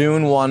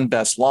 Dune won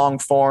Best Long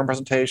Form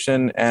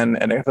Presentation, and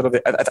I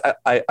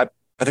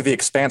think The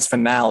Expanse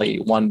finale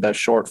won Best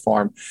Short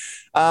Form.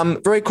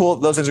 Very cool.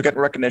 Those things are getting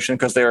recognition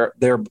because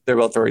they're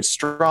both very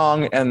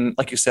strong. And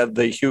like you said,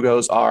 the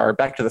Hugos are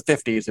back to the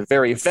 50s, a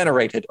very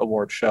venerated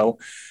award show.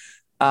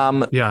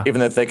 Even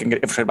though they can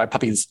get infiltrated by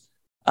puppies.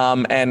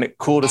 And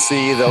cool to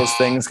see those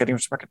things getting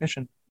some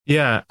recognition.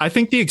 Yeah, I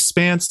think The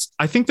Expanse,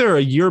 they're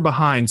a year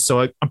behind. So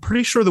I'm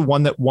pretty sure the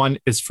one that won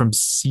is from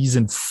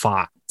season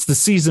 5. It's the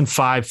season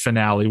 5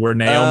 finale where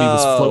Naomi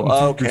was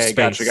floating through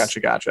space.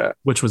 Gotcha.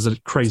 Which was a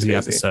crazy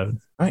episode.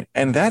 Right.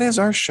 And that is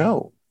our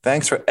show.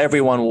 Thanks for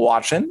everyone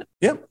watching.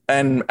 Yep.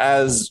 And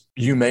as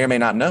you may or may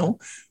not know,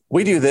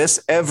 we do this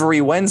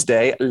every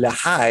Wednesday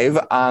live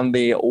on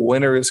the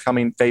Winners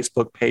Coming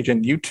Facebook page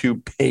and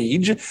YouTube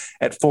page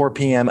at 4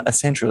 p.m.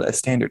 Central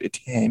Standard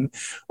Time.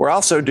 We're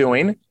also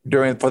doing,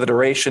 for the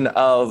duration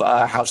of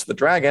House of the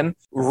Dragon,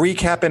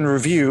 recap and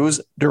reviews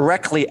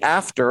directly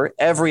after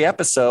every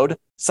episode,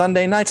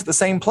 Sunday nights at the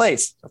same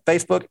place.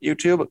 Facebook,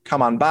 YouTube,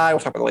 come on by.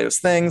 We'll talk about the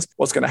latest things,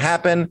 what's going to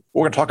happen.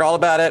 We're going to talk all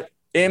about it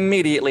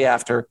immediately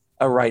after,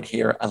 right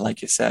here,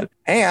 like you said.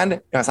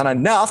 And that's not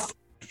enough.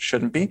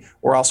 Shouldn't be.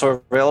 We're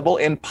also available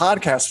in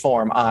podcast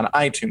form on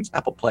iTunes,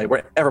 Apple Play,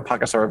 wherever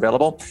podcasts are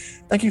available.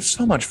 Thank you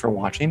so much for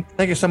watching.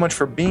 Thank you so much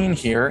for being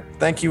here.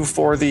 Thank you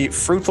for the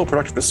fruitful,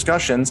 productive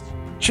discussions.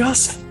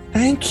 Just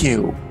thank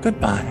you.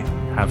 Goodbye.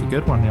 Have a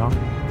good one, y'all.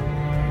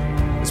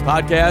 This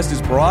podcast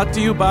is brought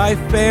to you by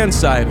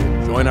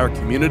Fansided. Join our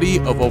community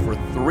of over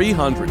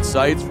 300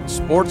 sites from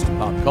sports to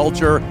pop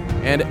culture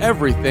and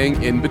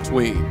everything in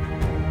between.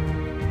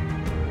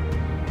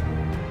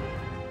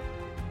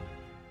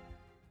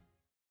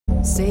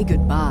 say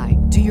goodbye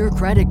to your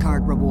credit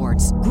card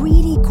rewards.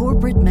 Greedy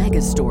corporate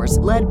mega stores,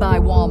 led by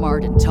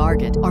Walmart and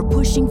Target, are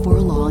pushing for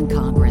a law in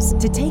Congress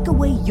to take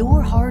away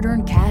your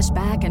hard-earned cash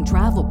back and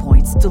travel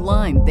points to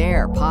line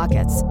their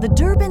pockets. The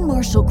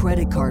Durbin-Marshall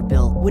credit card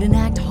bill would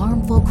enact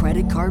harmful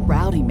credit card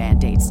routing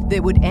mandates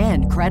that would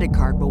end credit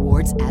card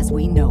rewards as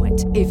we know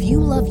it. If you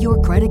love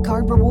your credit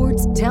card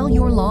rewards, tell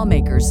your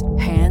lawmakers,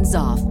 hands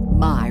off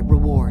my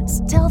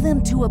rewards. Tell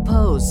them to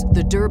oppose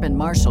the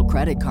Durbin-Marshall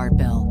credit card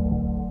bill.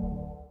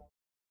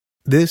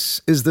 This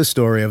is the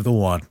story of the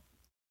one.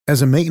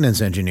 As a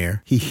maintenance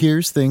engineer, he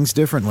hears things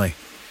differently.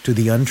 To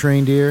the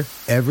untrained ear,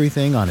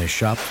 everything on his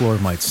shop floor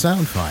might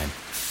sound fine,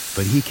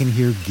 but he can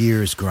hear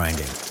gears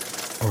grinding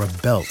or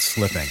a belt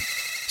slipping.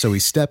 So he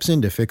steps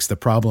in to fix the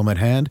problem at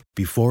hand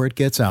before it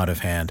gets out of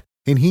hand.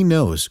 And he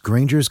knows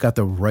Grainger's got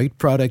the right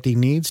product he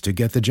needs to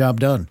get the job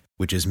done,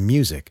 which is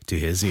music to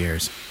his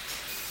ears.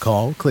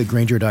 Call, click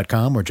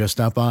Grainger.com, or just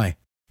stop by.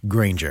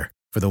 Grainger,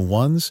 for the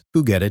ones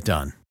who get it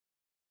done.